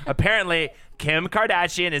 Absolutely. Apparently, Kim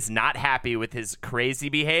Kardashian is not happy with his crazy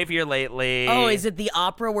behavior lately. Oh, is it the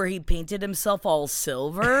opera where he painted himself all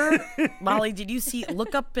silver? Molly, did you see?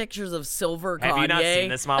 Look up pictures of silver Kanye. Have you not seen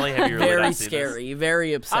this, Molly? Have you really Very not seen scary, very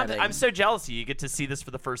this? upsetting. I'm so jealous of you. You get to see this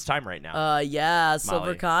for the first time right now. Yeah, silver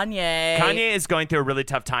Molly. Kanye. Kanye is going through a really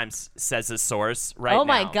tough time, says his source right now. Oh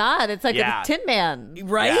my God, it's like Yeah. a Tin Man.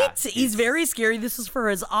 Right? Yeah, He's very scary. This is for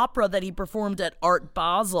his opera that he performed at Art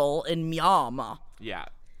Basel in Myanmar. Yeah.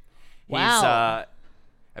 Wow.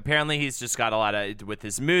 Apparently he's just got a lot of with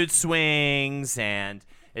his mood swings, and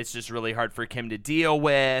it's just really hard for Kim to deal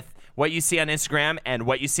with. What you see on Instagram and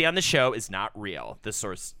what you see on the show is not real, the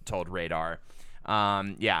source told Radar.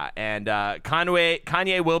 And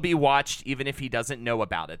Kanye will be watched even if he doesn't know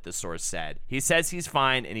about it, the source said. He says he's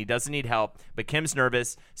fine and he doesn't need help, but Kim's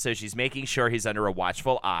nervous, so she's making sure he's under a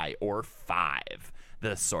watchful eye, or 5,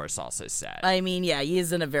 the source also said. I mean, yeah, he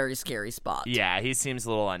is in a very scary spot. Yeah, he seems a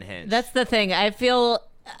little unhinged. That's the thing. I feel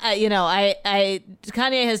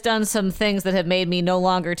Kanye has done some things that have made me no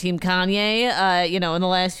longer Team Kanye, in the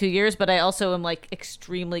last few years, but I also am like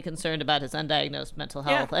extremely concerned about his undiagnosed mental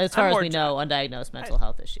health. As far as we know, undiagnosed mental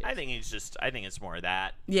health issues. I think it's more of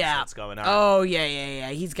that. Yeah. That's what's going on. Oh, yeah.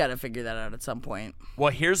 He's got to figure that out at some point.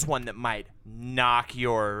 Well, here's one that might knock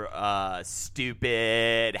your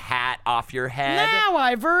stupid hat off your head. Now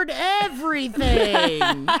I've heard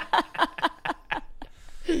everything.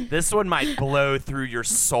 This one might blow through your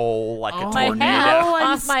soul like a My tornado. hat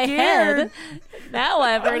I'm off my scared. head. Now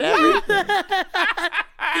I've heard everything.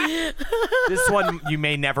 This one you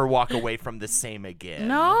may never walk away from the same again.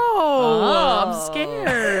 No, I'm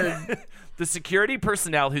scared. The security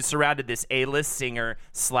personnel who surrounded this A-list singer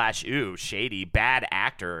 / shady bad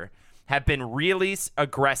actor have been really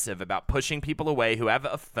aggressive about pushing people away who have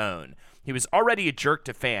a phone. He was already a jerk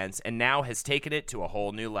to fans and now has taken it to a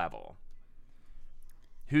whole new level.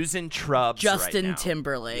 Who's in trubs Justin right now?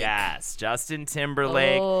 Timberlake. Yes, Justin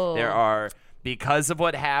Timberlake. Oh. There are, because of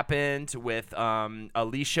what happened with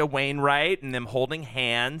Alicia Wainwright and them holding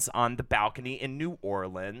hands on the balcony in New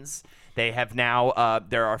Orleans, they have now,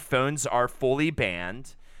 their phones are fully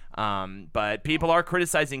banned. But people are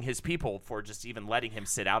criticizing his people for just even letting him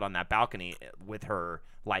sit out on that balcony with her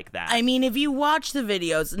like that. I mean, if you watch the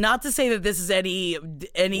videos, not to say that this is any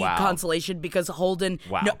Wow. consolation, because Holden,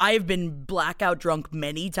 Wow. no, I have been blackout drunk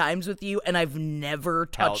many times with you, and I've never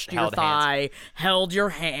touched your held thigh, held your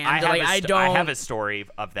hand. I don't. have a story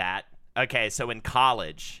of that. Okay, so in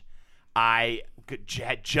college, I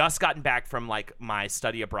had just gotten back from like my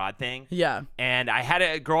study abroad thing. Yeah. And I had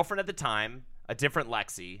a girlfriend at the time, a different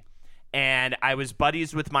Lexi, and I was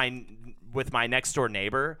buddies with my next door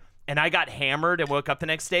neighbor. And I got hammered and woke up the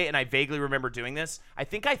next day, and I vaguely remember doing this. I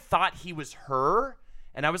think I thought he was her,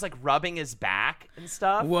 and I was like rubbing his back and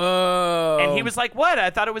stuff. Whoa. And he was like, "What?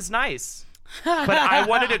 I thought it was nice." But I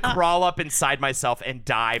wanted to crawl up inside myself and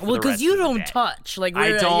die for the rest because you of the don't day. touch. Like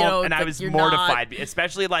I we're, don't, and I like, was you're mortified,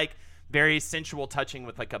 especially like very sensual touching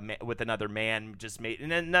with like with another man just made.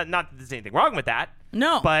 And not that there's anything wrong with that.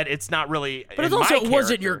 No. But it's not really. But it's also, it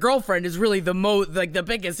wasn't your girlfriend. Is really the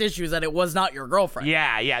biggest issue is that it was not your girlfriend.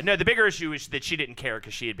 Yeah. No, the bigger issue is that she didn't care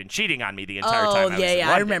because she had been cheating on me the entire time. Oh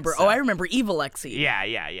yeah. I remember. So. I remember Evil Lexi.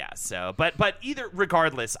 Yeah. So, but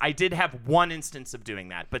regardless, I did have one instance of doing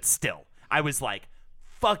that, but still, I was like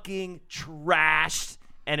fucking trashed.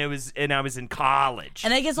 And I was in college.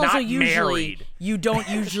 And I guess also not usually married. you don't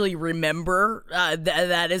usually remember.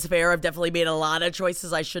 That is fair. I've definitely made a lot of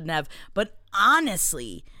choices I shouldn't have. But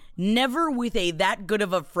honestly, never with that good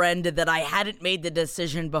of a friend that I hadn't made the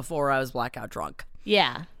decision before I was blackout drunk.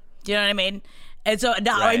 Yeah. Do you know what I mean? And so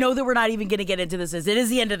now I know that we're not even going to get into this as it is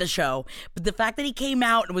the end of the show. But the fact that he came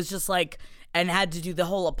out and was just like, and had to do the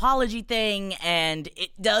whole apology thing, and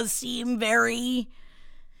it does seem very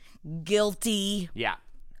guilty. Yeah.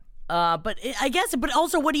 But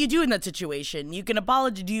also, what do you do in that situation? You can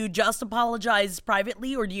apologize. Do you just apologize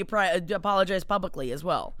privately, or do you apologize publicly as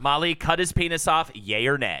well? Molly, cut his penis off, yay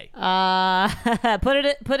or nay? Put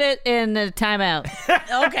it in a timeout.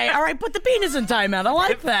 Okay, all right, put the penis in timeout. I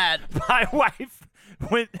like that. My wife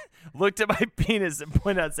looked at my penis and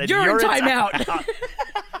pointed out and said, You're in timeout.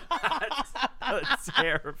 That's a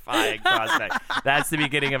terrifying prospect. That's the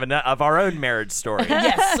beginning of our own marriage story.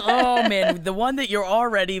 Yes. Oh, man. The one that you're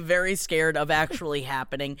already very scared of actually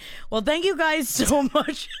happening. Well, thank you guys so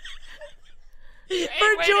much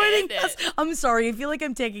for joining us. I'm sorry. I feel like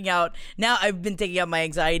I'm taking out. Now I've been taking out my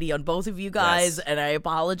anxiety on both of you guys, Yes. and I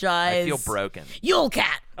apologize. I feel broken. Yule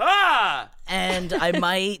Cat. Ah! And I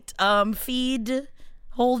might feed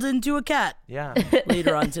Holden to a cat. Yeah.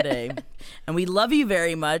 Later on today. And we love you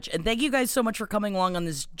very much. And thank you guys so much for coming along on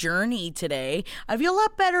this journey today. I feel a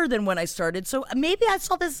lot better than when I started. So maybe I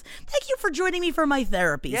saw this. Thank you for joining me for my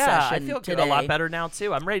therapy session I feel today. a lot better now,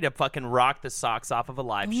 too. I'm ready to fucking rock the socks off of a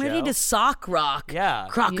live show. I'm ready to sock rock. Yeah.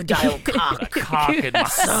 Crocodile cock. cock in my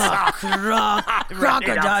sock. Sock rock.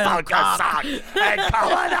 Crocodile cock.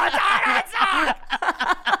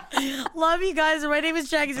 Love you guys. My name is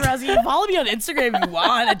Jackie Zarowski. You can follow me on Instagram if you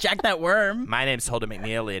want to check that worm. My name's Holden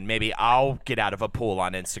McNeely, and maybe I'll get out of a pool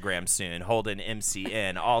on Instagram soon. Holden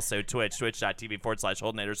MCN. Also Twitch,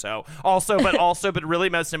 twitch.tv/Holdenator. So but really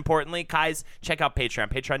most importantly, guys, check out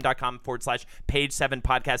Patreon, patreon.com/Page 7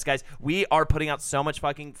 Podcast. Guys, we are putting out so much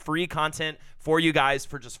fucking free content for you guys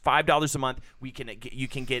for just $5 a month. You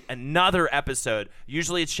can get another episode.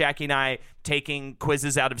 Usually it's Jackie and I taking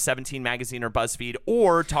quizzes out of 17 Magazine or BuzzFeed,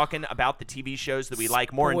 or talking about the TV shows that we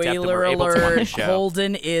like more in depth than we're able to on the show.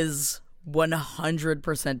 Holden is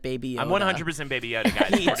 100% Baby Yoda. I'm 100% Baby Yoda,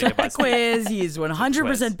 guys. He took the quiz. He's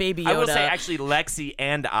 100% Baby Yoda. I will say, actually, Lexi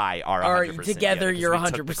and I are 100% together. Yoda, You're 100%.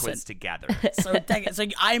 we took the quiz together. So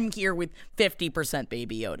I'm here with 50%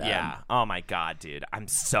 Baby Yoda. Yeah. Oh my God, dude. I'm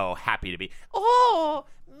so happy to be. Oh,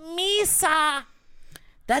 Misa.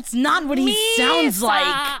 That's not what he sounds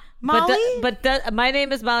like. Molly? My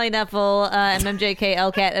name is Molly Nuffle. I'm MJK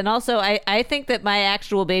Elcat, and also I think that my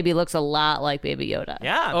actual baby looks a lot like Baby Yoda.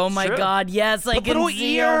 Yeah. Oh my true. God. Yes, I But can little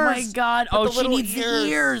see. ears. Oh my God. But Oh, the she little needs the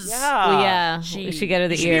ears. Yeah. Oh, yeah. We should get her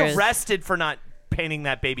the She ears. be arrested for not painting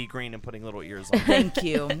that baby green and putting little ears on. Thank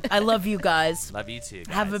you. I love you guys. Love you too,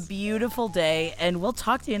 guys. Have a beautiful day, and we'll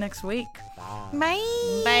talk to you next week.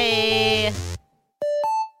 Bye.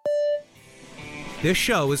 This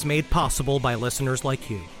show is made possible by listeners like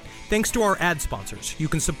you. Thanks to our ad sponsors, you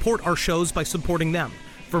can support our shows by supporting them.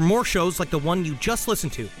 For more shows like the one you just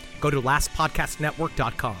listened to, go to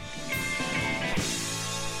lastpodcastnetwork.com.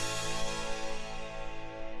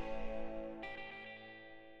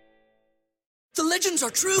 The legends are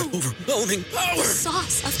true. Overwhelming power!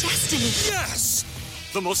 Sauce of destiny. Yes!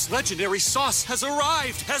 The most legendary sauce has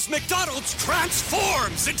arrived as McDonald's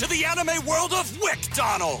transforms into the anime world of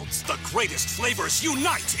WickDonald's. The greatest flavors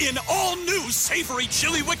unite in all new savory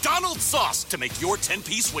chili McDonald's sauce to make your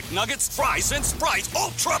 10-piece Wick Nuggets, fries, and Sprite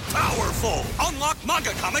ultra-powerful. Unlock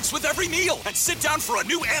manga comics with every meal and sit down for a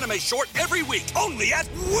new anime short every week only at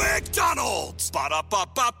WickDonald's.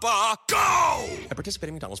 Ba-da-ba-ba-ba, go! At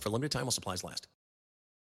participating McDonald's for a limited time while supplies last.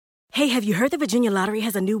 Hey, have you heard the Virginia Lottery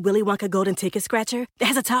has a new Willy Wonka Golden Ticket Scratcher that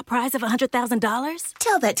has a top prize of $100,000?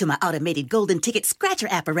 Tell that to my automated golden ticket scratcher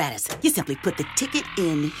apparatus. You simply put the ticket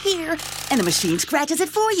in here, and the machine scratches it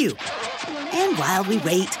for you. And while we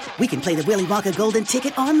wait, we can play the Willy Wonka Golden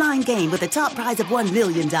Ticket online game with a top prize of $1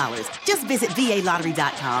 million. Just visit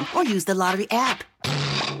VALottery.com or use the lottery app.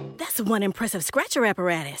 That's one impressive scratcher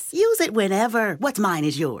apparatus. Use it whenever. What's mine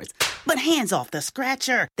is yours. But hands off the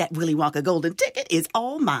scratcher. That Willy Wonka Golden Ticket is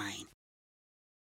all mine.